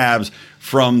drips and drabs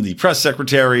from the press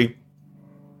secretary.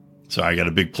 Sorry, I got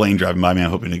a big plane driving by me. I'm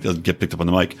hoping it doesn't get picked up on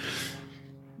the mic.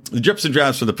 The drips and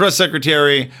drabs from the press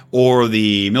secretary or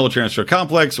the military industrial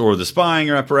complex or the spying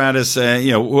apparatus,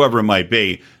 whoever it might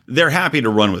be, they're happy to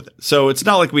run with it. So it's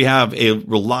not like we have a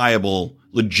reliable,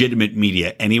 legitimate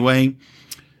media anyway.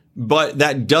 But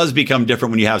that does become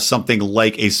different when you have something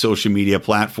like a social media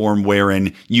platform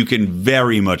wherein you can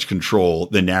very much control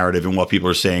the narrative and what people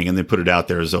are saying and then put it out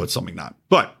there as though it's something not.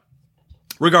 But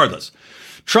regardless,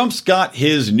 Trump's got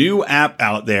his new app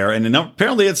out there, and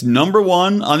apparently it's number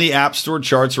one on the App Store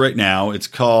charts right now. It's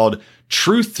called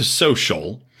Truth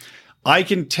Social. I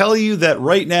can tell you that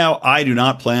right now I do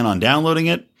not plan on downloading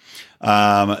it.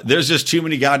 There's just too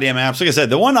many goddamn apps. Like I said,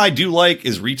 the one I do like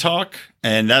is Retalk,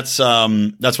 and that's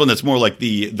one that's more like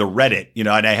the Reddit, and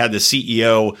I had the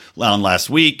CEO on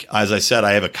last week. As I said,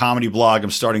 I have a comedy blog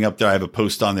I'm starting up there. I have a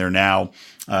post on there now.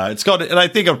 It's called, and I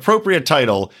think appropriate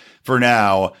title for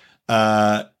now,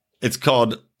 it's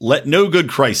called Let No Good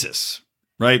Crisis,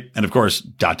 right? And of course, ...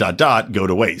 go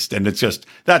to waste. And it's just,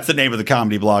 that's the name of the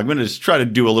comedy blog. I'm going to just try to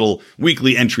do a little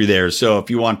weekly entry there. So if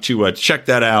you want to check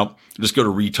that out, just go to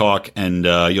Retalk and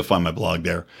you'll find my blog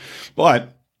there.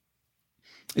 But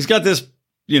he's got this,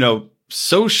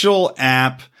 social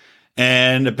app,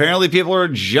 and apparently people are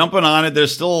jumping on it.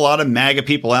 There's still a lot of MAGA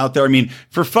people out there. I mean,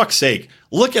 for fuck's sake,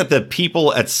 look at the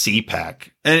people at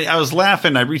CPAC. And I was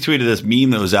laughing. I retweeted this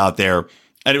meme that was out there,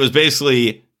 and it was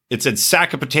basically, it said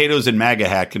sack of potatoes and MAGA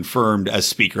hat confirmed as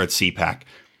speaker at CPAC.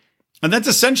 And that's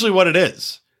essentially what it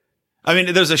is. I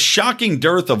mean, there's a shocking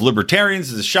dearth of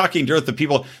libertarians. There's a shocking dearth of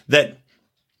people that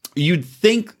you'd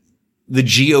think the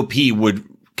GOP would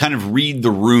kind of read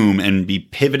the room and be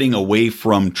pivoting away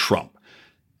from Trump.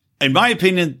 In my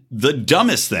opinion, the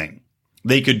dumbest thing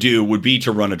they could do would be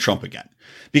to run a Trump again.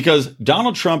 Because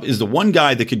Donald Trump is the one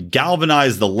guy that could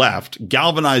galvanize the left,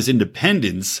 galvanize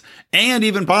independents, and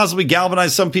even possibly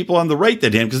galvanize some people on the right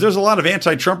that him, because there's a lot of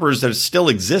anti-Trumpers that still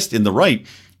exist in the right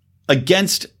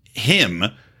against him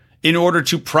in order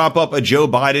to prop up a Joe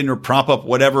Biden or prop up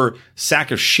whatever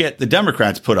sack of shit the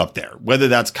Democrats put up there, whether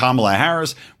that's Kamala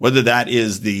Harris, whether that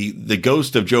is the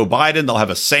ghost of Joe Biden. They'll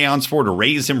have a seance for to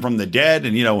raise him from the dead.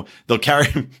 And, they'll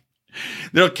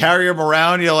carry him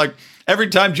around, like, every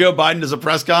time Joe Biden does a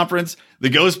press conference,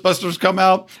 the Ghostbusters come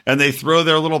out and they throw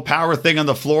their little power thing on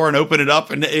the floor and open it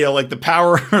up. And, like the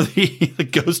power, the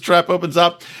ghost trap opens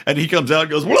up and he comes out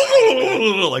and goes,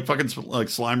 like fucking like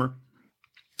Slimer.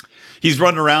 He's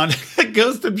running around. The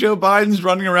ghost of Joe Biden's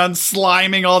running around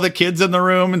sliming all the kids in the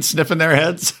room and sniffing their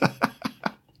heads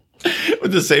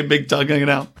with the same big tongue hanging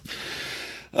out.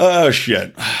 Oh,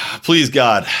 shit. Please,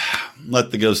 God,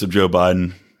 let the ghost of Joe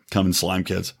Biden come and slime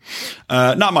kids.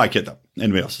 Not my kid, though.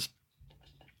 Anybody else's.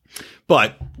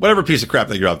 But whatever piece of crap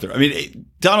that you're out there. I mean,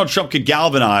 Donald Trump could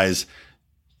galvanize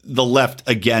the left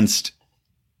against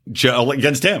Joe,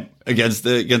 against him, against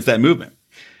that movement.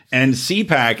 And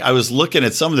CPAC, I was looking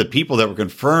at some of the people that were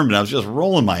confirmed, and I was just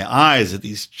rolling my eyes at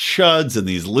these chuds and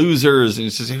these losers. And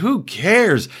it's just, who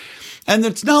cares? And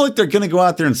it's not like they're going to go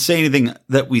out there and say anything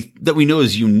that we know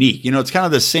is unique. It's kind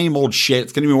of the same old shit.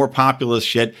 It's going to be more populist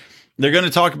shit. They're going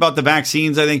to talk about the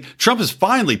vaccines. I think Trump is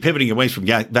finally pivoting away from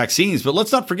vaccines. But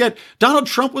let's not forget, Donald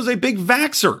Trump was a big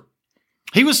vaxxer.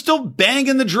 He was still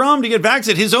banging the drum to get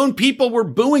vaccinated. His own people were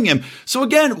booing him. So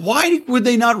again, why would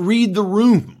they not read the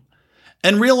room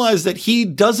and realize that he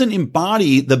doesn't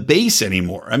embody the base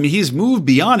anymore? I mean, he's moved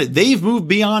beyond it. They've moved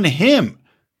beyond him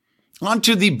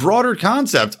onto the broader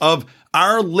concept of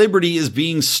our liberty is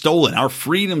being stolen. Our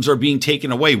freedoms are being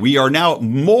taken away. We are now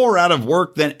more out of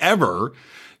work than ever,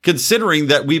 considering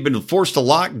that we've been forced to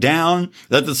lock down,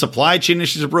 that the supply chain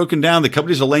issues are broken down, the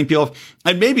companies are laying people off,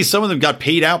 and maybe some of them got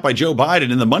paid out by Joe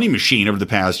Biden in the money machine over the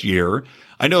past year.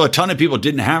 I know a ton of people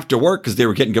didn't have to work because they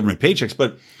were getting government paychecks,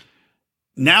 but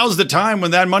now's the time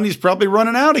when that money's probably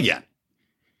running out again.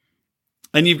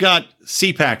 And you've got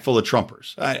CPAC full of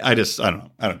Trumpers. I don't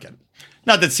know. I don't get it.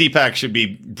 Not that CPAC should be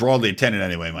broadly attended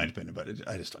anyway, in my opinion, but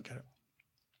I just don't get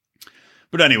it.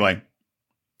 But anyway,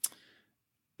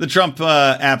 the Trump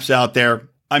app's out there.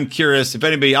 I'm curious if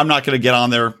anybody, I'm not going to get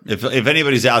on there. If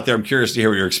anybody's out there, I'm curious to hear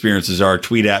what your experiences are.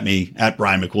 Tweet at me at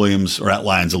Brian McWilliams or at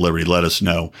Lions of Liberty. Let us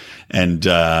know. And,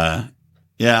 yeah,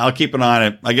 I'll keep an eye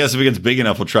on it. I guess if it gets big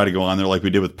enough, we'll try to go on there like we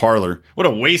did with Parler. What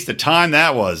a waste of time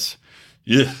that was.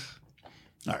 Yeah.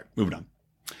 All right, moving on.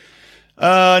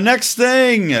 Next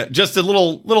thing, just a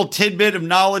little tidbit of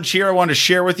knowledge here I want to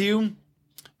share with you.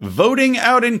 Voting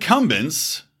out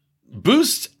incumbents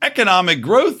boosts economic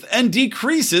growth and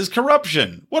decreases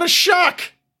corruption. What a shock.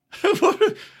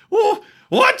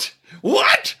 What?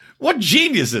 What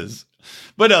geniuses?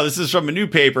 But no, this is from a new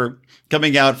paper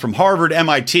coming out from Harvard,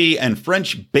 MIT, and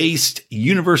French-based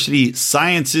University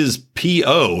Sciences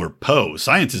Po.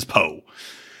 Sciences Po.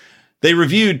 They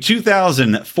reviewed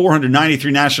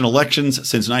 2,493 national elections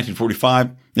since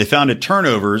 1945. They found that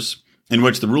turnovers in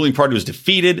which the ruling party was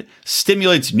defeated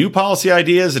stimulates new policy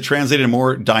ideas that translate into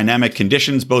more dynamic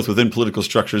conditions, both within political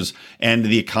structures and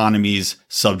the economies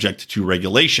subject to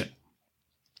regulation.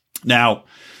 Now,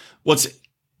 what's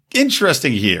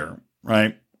interesting here,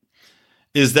 right,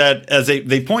 is that as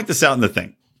they point this out in the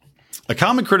thing, a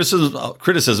common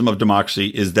criticism of democracy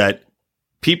is that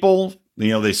people,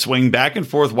 they swing back and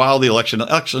forth while the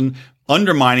election,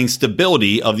 undermining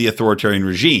stability of the authoritarian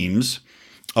regimes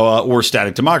or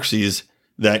static democracies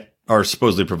that are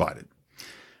supposedly provided.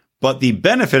 But the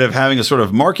benefit of having a sort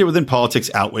of market within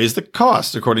politics outweighs the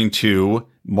cost, according to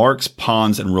Marx,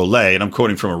 Pons, and Rollet. And I'm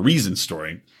quoting from a Reason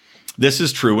story. This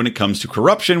is true when it comes to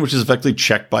corruption, which is effectively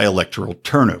checked by electoral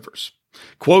turnovers.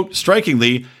 Quote,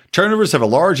 strikingly, turnovers have a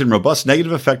large and robust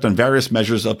negative effect on various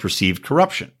measures of perceived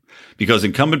corruption, because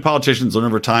incumbent politicians learn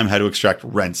over time how to extract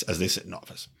rents as they sit in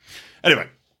office. Anyway,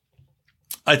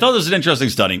 I thought this was an interesting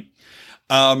study.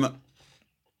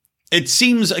 It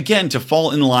seems, again, to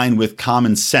fall in line with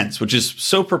common sense, which is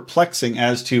so perplexing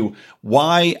as to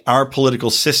why our political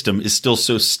system is still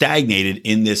so stagnated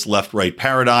in this left-right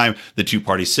paradigm, the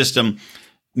two-party system.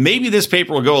 maybe this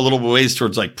paper will go a little ways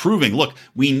towards like proving, look,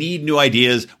 we need new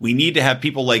ideas. We need to have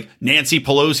people like Nancy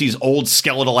Pelosi's old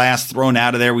skeletal ass thrown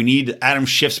out of there. We need Adam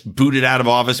Schiff's booted out of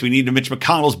office. We need Mitch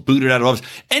McConnell's booted out of office.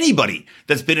 Anybody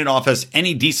that's been in office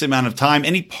any decent amount of time,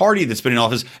 any party that's been in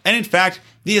office, and in fact,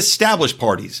 the established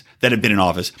parties that have been in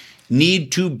office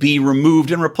need to be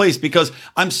removed and replaced, because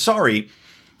I'm sorry,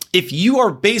 if you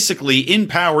are basically in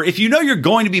power, if you know you're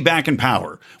going to be back in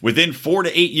power within 4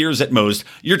 to 8 years at most,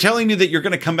 you're telling me that you're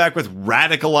going to come back with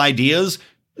radical ideas?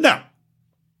 No.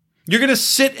 You're going to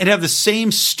sit and have the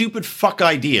same stupid fuck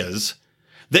ideas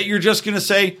that you're just going to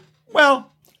say,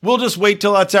 well, we'll just wait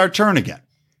till it's our turn again.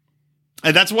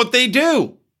 And that's what they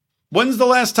do. When's the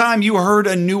last time you heard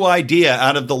a new idea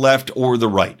out of the left or the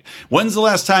right? When's the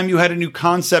last time you had a new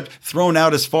concept thrown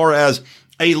out as far as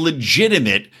a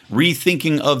legitimate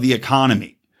rethinking of the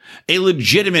economy, a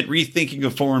legitimate rethinking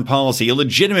of foreign policy, a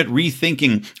legitimate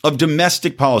rethinking of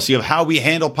domestic policy, of how we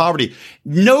handle poverty?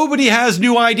 Nobody has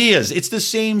new ideas. It's the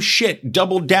same shit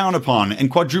doubled down upon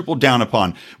and quadrupled down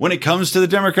upon. When it comes to the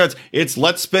Democrats, it's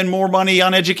let's spend more money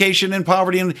on education and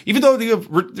poverty. And even though they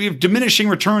have diminishing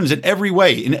returns in every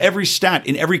way, in every stat,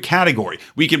 in every category,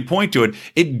 we can point to it.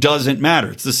 It doesn't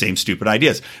matter. It's the same stupid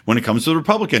ideas. When it comes to the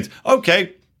Republicans,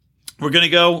 okay, we're going to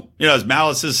go, as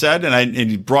Malice has said, and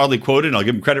he broadly quoted, and I'll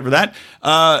give him credit for that,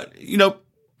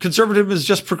 conservatism is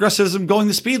just progressivism going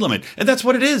the speed limit. And that's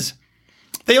what it is.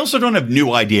 They also don't have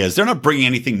new ideas. They're not bringing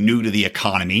anything new to the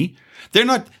economy. They're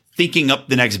not thinking up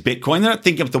the next Bitcoin. They're not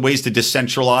thinking up the ways to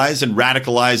decentralize and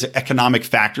radicalize economic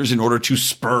factors in order to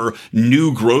spur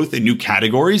new growth in new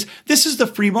categories. This is the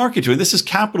free market doing it. This is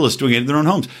capitalists doing it in their own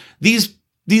homes. These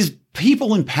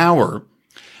people in power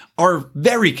are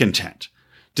very content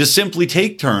to simply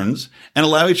take turns and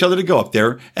allow each other to go up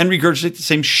there and regurgitate the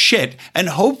same shit. And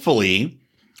hopefully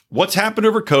what's happened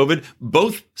over COVID,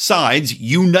 both sides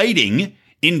uniting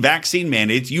in vaccine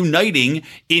mandates, uniting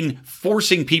in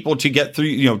forcing people to get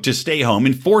through, to stay home,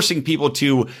 and forcing people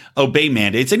to obey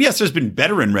mandates. And yes, there's been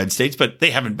better in red states, but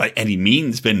they haven't by any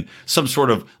means been some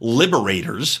sort of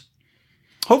liberators.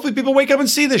 Hopefully people wake up and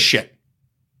see this shit.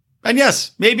 And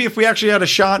yes, maybe if we actually had a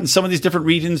shot in some of these different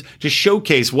regions to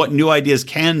showcase what new ideas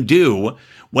can do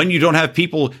when you don't have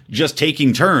people just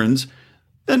taking turns,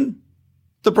 then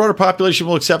the broader population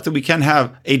will accept that we can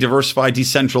have a diversified,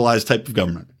 decentralized type of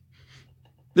government.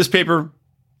 This paper,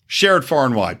 shared far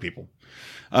and wide, people.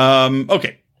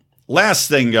 Okay, last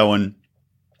thing going,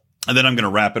 and then I'm going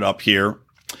to wrap it up here,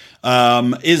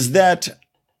 is that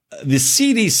the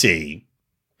CDC,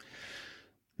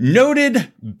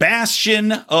 noted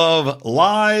bastion of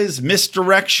lies,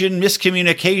 misdirection,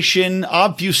 miscommunication,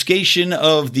 obfuscation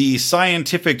of the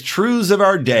scientific truths of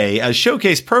our day, as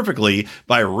showcased perfectly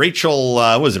by Rachel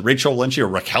Walensky or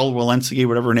Raquel Walensky,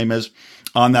 whatever her name is,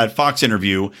 on that Fox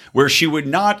interview, where she would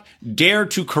not dare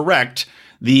to correct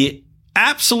the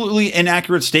absolutely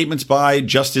inaccurate statements by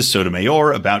Justice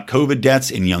Sotomayor about COVID deaths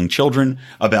in young children,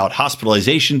 about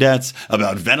hospitalization deaths,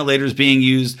 about ventilators being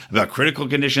used, about critical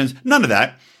conditions. None of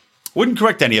that. Wouldn't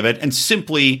correct any of it, and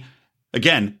simply,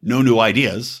 again, no new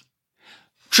ideas.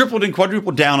 Tripled and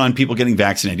quadrupled down on people getting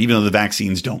vaccinated, even though the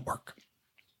vaccines don't work.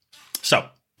 So,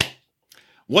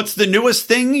 what's the newest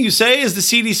thing, you say, is the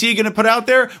CDC going to put out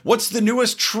there? What's the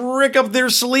newest trick up their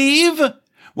sleeve?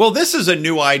 Well, this is a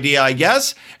new idea, I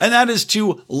guess, and that is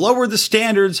to lower the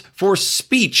standards for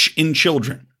speech in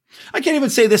children. I can't even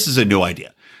say this is a new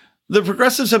idea. The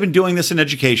progressives have been doing this in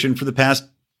education for the past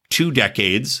 2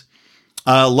 decades,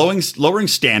 lowering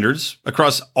standards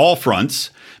across all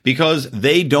fronts because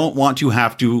they don't want to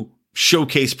have to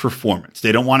showcase performance.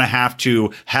 They don't want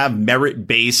to have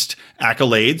merit-based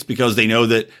accolades because they know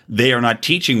that they are not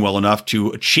teaching well enough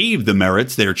to achieve the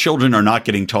merits. Their children are not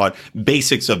getting taught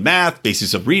basics of math,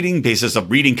 basics of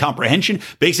reading comprehension,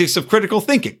 basics of critical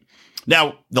thinking.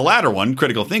 Now, the latter one,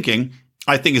 critical thinking,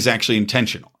 I think is actually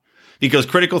intentional, because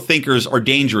critical thinkers are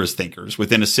dangerous thinkers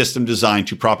within a system designed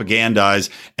to propagandize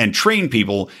and train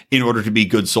people in order to be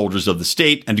good soldiers of the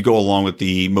state and to go along with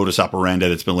the modus operandi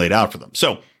that's been laid out for them.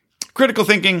 So critical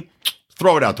thinking,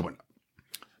 throw it out the window.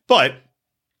 But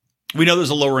we know there's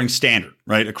a lowering standard,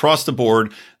 right? Across the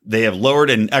board, they have lowered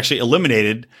and actually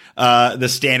eliminated the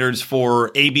standards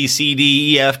for A, B, C,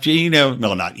 D, E, F, G. No,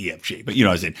 not E, F, G, but you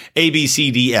know what I'm saying. A, B,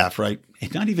 C, D, F, right?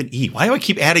 And not even E. Why do I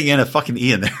keep adding in a fucking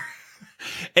E in there?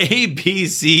 A, B,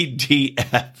 C, D,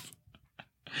 F.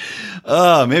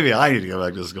 Oh, maybe I need to go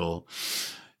back to school.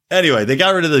 Anyway, they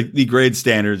got rid of the grade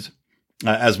standards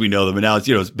as we know them. And now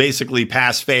it's basically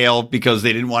pass fail because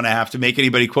they didn't want to have to make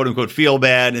anybody quote unquote feel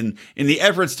bad. And in the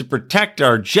efforts to protect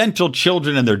our gentle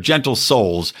children and their gentle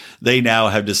souls, they now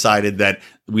have decided that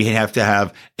we have to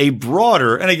have a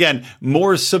broader and again,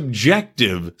 more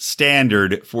subjective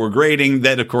standard for grading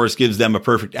that of course gives them a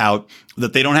perfect out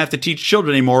that they don't have to teach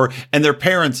children anymore and their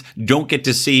parents don't get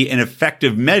to see an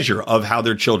effective measure of how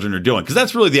their children are doing. Because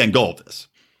that's really the end goal of this.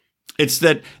 It's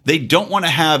that they don't want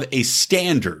to have a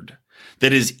standard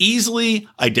that is easily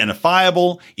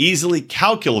identifiable, easily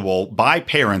calculable by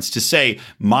parents to say,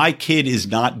 my kid is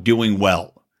not doing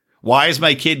well. Why is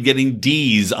my kid getting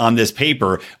D's on this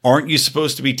paper? Aren't you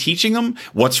supposed to be teaching them?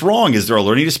 What's wrong? Is there a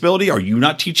learning disability? Are you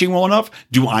not teaching well enough?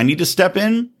 Do I need to step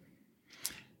in?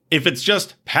 If it's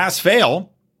just pass,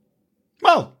 fail,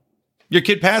 well, your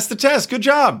kid passed the test. Good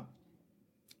job.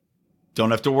 Don't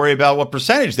have to worry about what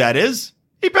percentage that is.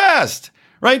 He passed,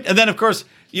 right? And then, of course,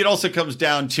 it also comes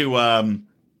down to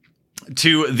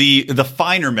the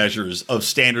finer measures of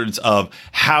standards of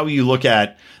how you look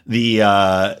at the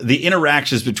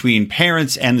interactions between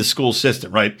parents and the school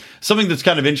system, right? Something that's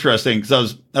kind of interesting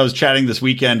because I was chatting this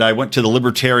weekend. I went to the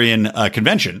Libertarian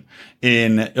convention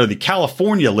or the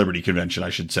California Liberty Convention, I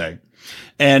should say,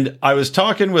 and I was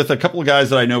talking with a couple of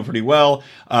guys that I know pretty well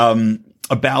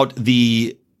about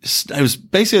it was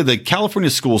basically the California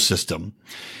school system.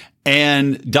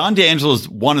 And Don D'Angelo is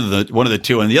one of the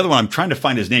two, and the other one I'm trying to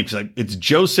find his name because it's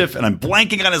Joseph, and I'm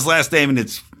blanking on his last name, and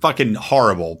it's fucking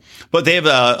horrible. But they have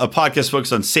a podcast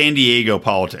focused on San Diego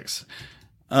politics.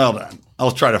 Hold on, I'll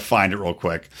try to find it real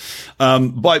quick.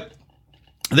 But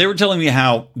they were telling me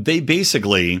how they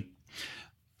basically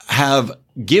have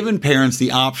given parents the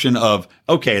option of,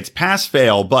 okay, it's pass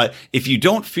fail, but if you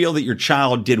don't feel that your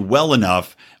child did well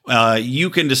enough, you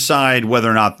can decide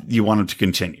whether or not you want them to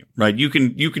continue, right? You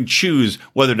can choose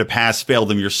whether to pass, fail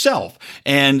them yourself.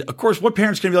 And of course, what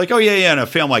parents can be like, oh yeah, no,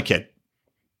 fail my kid.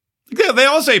 They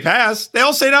all say pass. They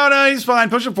all say, no, he's fine.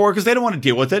 Push him forward because they don't want to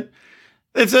deal with it.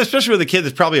 It's especially with a kid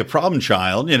that's probably a problem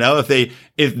child. You know, if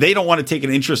they don't want to take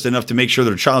an interest enough to make sure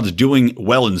their child is doing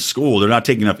well in school, they're not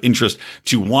taking enough interest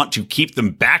to want to keep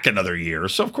them back another year.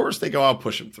 So of course they go out,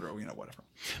 push them through, whatever.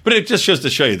 But it just shows to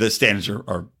show you the standards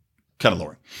are kind of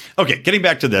lowering. Okay, getting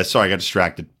back to this. Sorry, I got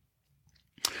distracted.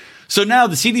 So now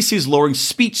the CDC is lowering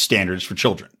speech standards for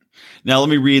children. Now let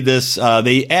me read this.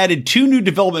 They added 2 new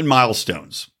development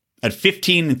milestones at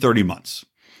 15 and 30 months.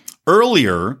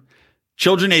 Earlier,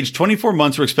 children aged 24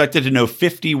 months were expected to know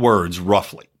 50 words,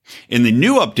 roughly. In the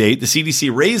new update, the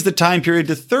CDC raised the time period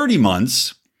to 30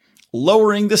 months,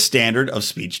 lowering the standard of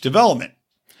speech development.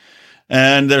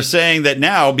 And they're saying that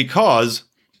now because,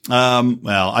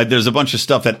 there's a bunch of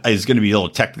stuff that is going to be a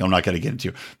little technical I'm not going to get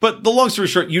into. But the long story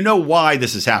short, you know why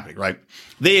this is happening, right?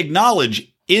 They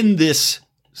acknowledge in this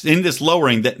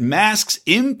lowering that masks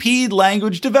impede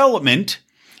language development,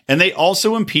 and they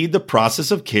also impede the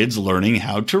process of kids learning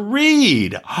how to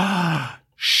read.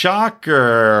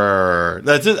 Shocker.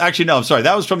 That's it. Actually, no, I'm sorry.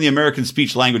 That was from the American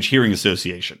Speech Language Hearing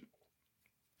Association.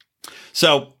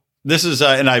 So this is,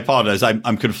 and I apologize, I'm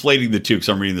conflating the two because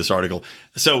I'm reading this article.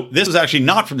 So this is actually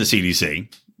not from the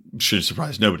CDC. Should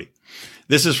surprise nobody.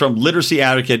 This is from literacy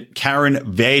advocate Karen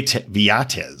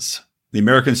Viates, the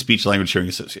American Speech Language Hearing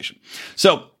Association.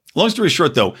 So long story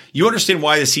short, though, you understand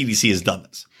why the CDC has done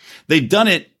this. They've done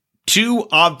it to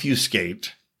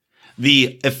obfuscate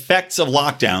the effects of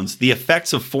lockdowns, the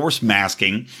effects of forced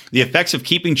masking, the effects of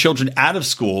keeping children out of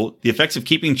school, the effects of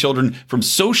keeping children from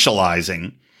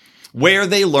socializing, where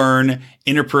they learn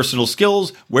interpersonal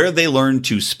skills, where they learn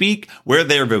to speak, where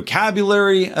their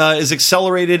vocabulary is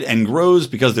accelerated and grows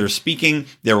because they're speaking,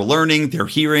 they're learning, they're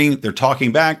hearing, they're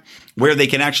talking back, where they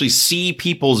can actually see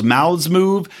people's mouths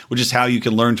move, which is how you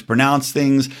can learn to pronounce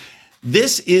things.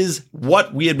 This is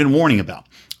what we had been warning about.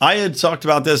 I had talked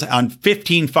about this on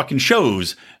 15 fucking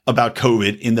shows about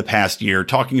COVID in the past year,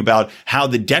 talking about how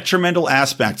the detrimental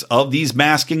aspects of these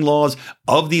masking laws,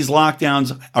 of these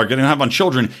lockdowns are going to have on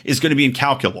children is going to be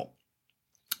incalculable.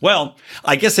 Well,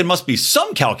 I guess there must be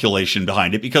some calculation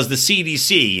behind it because the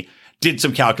CDC did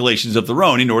some calculations of their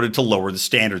own in order to lower the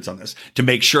standards on this, to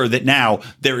make sure that now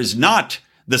there is not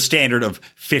the standard of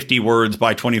 50 words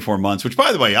by 24 months, which,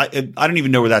 by the way, I don't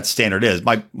even know where that standard is.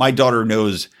 My daughter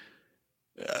knows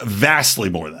vastly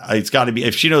more than that. It's got to be,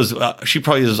 if she knows, she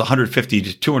probably knows 150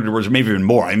 to 200 words, or maybe even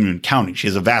more. I'm even counting. She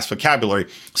has a vast vocabulary.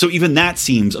 So even that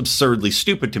seems absurdly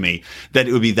stupid to me that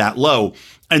it would be that low.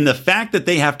 And the fact that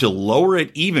they have to lower it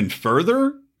even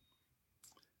further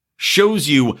shows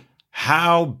you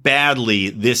how badly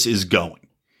this is going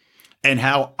and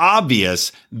how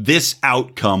obvious this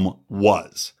outcome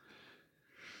was.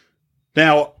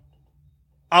 Now,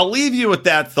 I'll leave you with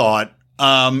that thought,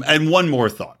 and one more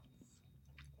thought.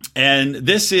 And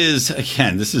this is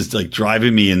like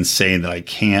driving me insane that I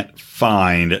can't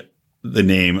find the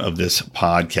name of this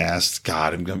podcast.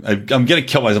 God, I'm going to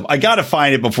kill myself. I got to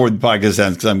find it before the podcast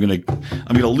ends because I'm going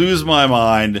to lose my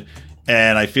mind,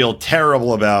 and I feel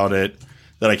terrible about it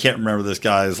that I can't remember this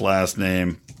guy's last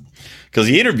name because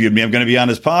he interviewed me. I'm going to be on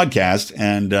his podcast,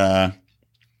 and I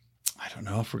don't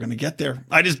know if we're going to get there.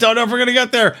 I just don't know if we're going to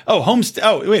get there. Oh, Homestead.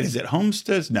 Oh, wait, is it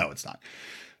Homestead? No, it's not.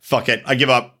 Fuck it. I give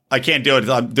up. I can't do it.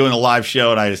 I'm doing a live show,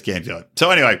 and I just can't do it.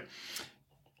 So anyway,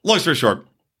 long story short,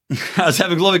 I was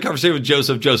having a lovely conversation with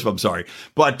Joseph, I'm sorry.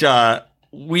 But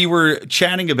we were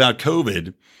chatting about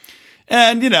COVID.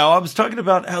 And, I was talking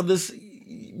about how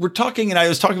we're talking, and I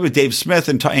was talking with Dave Smith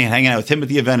and hanging out with him at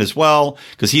the event as well,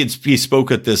 because he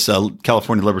spoke at this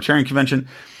California Libertarian Convention.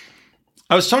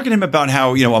 I was talking to him about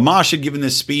how, Amash had given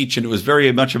this speech, and it was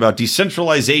very much about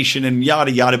decentralization and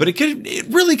yada, yada. But it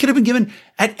really could have been given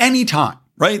at any time,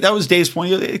 right? That was Dave's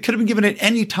point. It could have been given at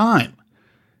any time.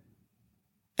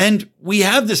 And we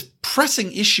have this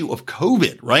pressing issue of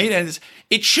COVID, right? And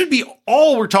it should be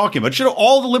all we're talking about.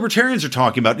 All the libertarians are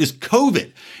talking about is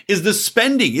COVID, is the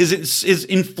spending, is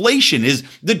inflation, is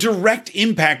the direct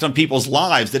impact on people's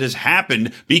lives that has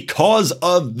happened because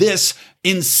of this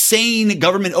insane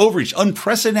government overreach,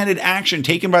 unprecedented action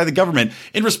taken by the government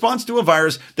in response to a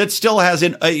virus that still has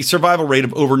a survival rate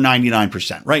of over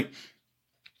 99%, right?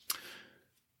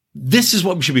 This is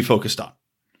what we should be focused on.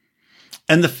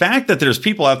 And the fact that there's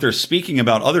people out there speaking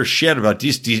about other shit about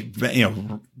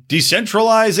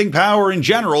decentralizing power in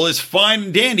general is fine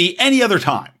and dandy any other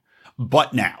time,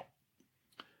 but now.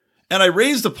 And I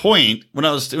raised the point when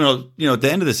I was, at the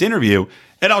end of this interview,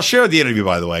 and I'll share the interview,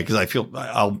 by the way, because I feel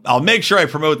I'll make sure I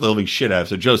promote the living shit out of it.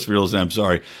 So Joseph Reels, I'm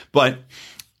sorry, but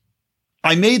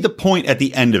I made the point at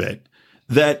the end of it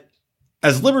that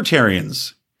as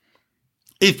libertarians,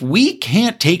 if we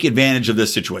can't take advantage of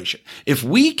this situation, if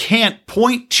we can't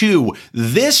point to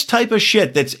this type of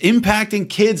shit that's impacting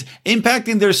kids,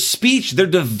 impacting their speech, their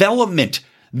development,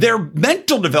 their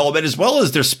mental development, as well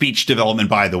as their speech development,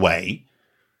 by the way,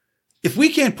 if we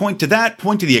can't point to that,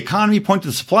 point to the economy, point to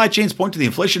the supply chains, point to the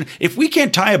inflation, if we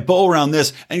can't tie a bow around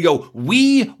this and go,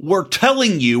 we were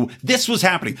telling you this was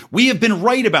happening. We have been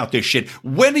right about this shit.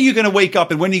 When are you going to wake up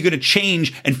and when are you going to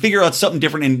change and figure out something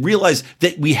different and realize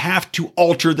that we have to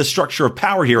alter the structure of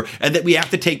power here and that we have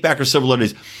to take back our civil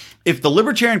liberties? If the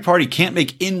Libertarian Party can't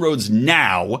make inroads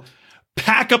now,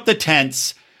 pack up the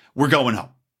tents. We're going home.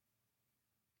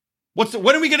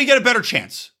 When are we going to get a better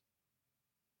chance?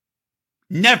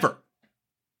 Never.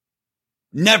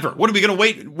 What are we going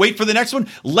to wait for the next one?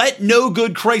 Let no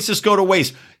good crisis go to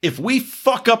waste. If we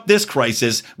fuck up this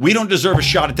crisis, we don't deserve a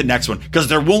shot at the next one because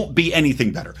there won't be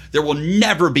anything better. There will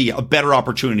never be a better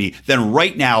opportunity than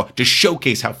right now to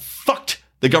showcase how fucked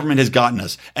the government has gotten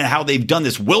us and how they've done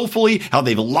this willfully, how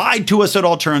they've lied to us at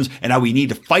all turns, and how we need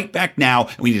to fight back now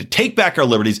and we need to take back our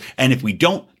liberties. And if we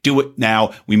don't do it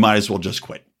now, we might as well just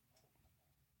quit.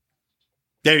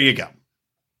 There you go.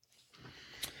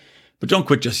 But don't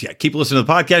quit just yet. Keep listening to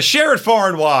the podcast. Share it far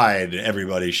and wide,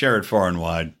 everybody. Share it far and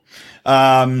wide.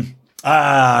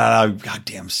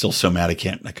 Goddamn, still so mad I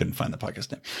couldn't find the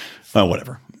podcast name. Well,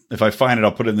 whatever. If I find it,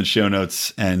 I'll put it in the show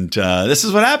notes. And this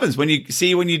is what happens when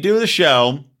you do the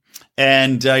show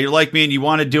and you're like me and you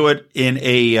want to do it in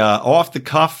a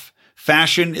off-the-cuff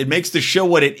fashion. It makes the show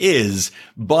what it is,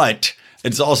 but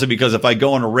it's also because if I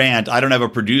go on a rant, I don't have a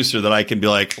producer that I can be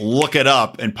like, look it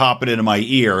up and pop it into my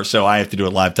ear. So I have to do it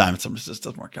live time. Sometimes it just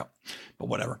doesn't work out. But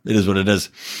whatever. It is what it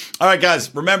is. All right,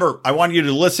 guys. Remember, I want you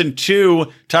to listen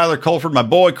to Tyler Colford, my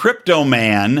boy, Crypto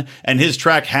Man, and his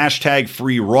track,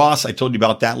 #FreeRoss. I told you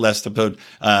about that last episode.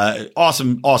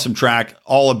 Awesome track.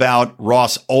 All about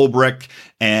Ross Ulbricht.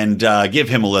 And give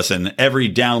him a listen.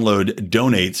 Every download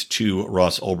donates to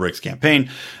Ross Ulbricht's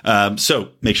campaign. So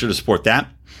make sure to support that.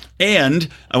 And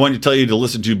I want to tell you to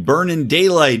listen to Burnin'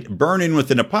 Daylight, Burnin'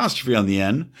 with an apostrophe on the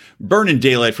end. Burnin'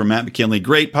 Daylight from Matt McKinley.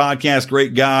 Great podcast,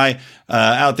 great guy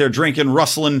out there drinking,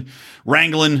 rustling,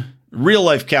 wrangling, real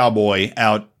life cowboy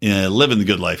out living the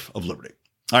good life of liberty.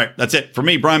 All right, that's it. For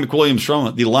me, Brian McWilliams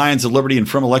from the Lions of Liberty and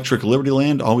from Electric Liberty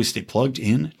Land. Always stay plugged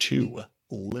in to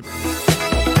liberty.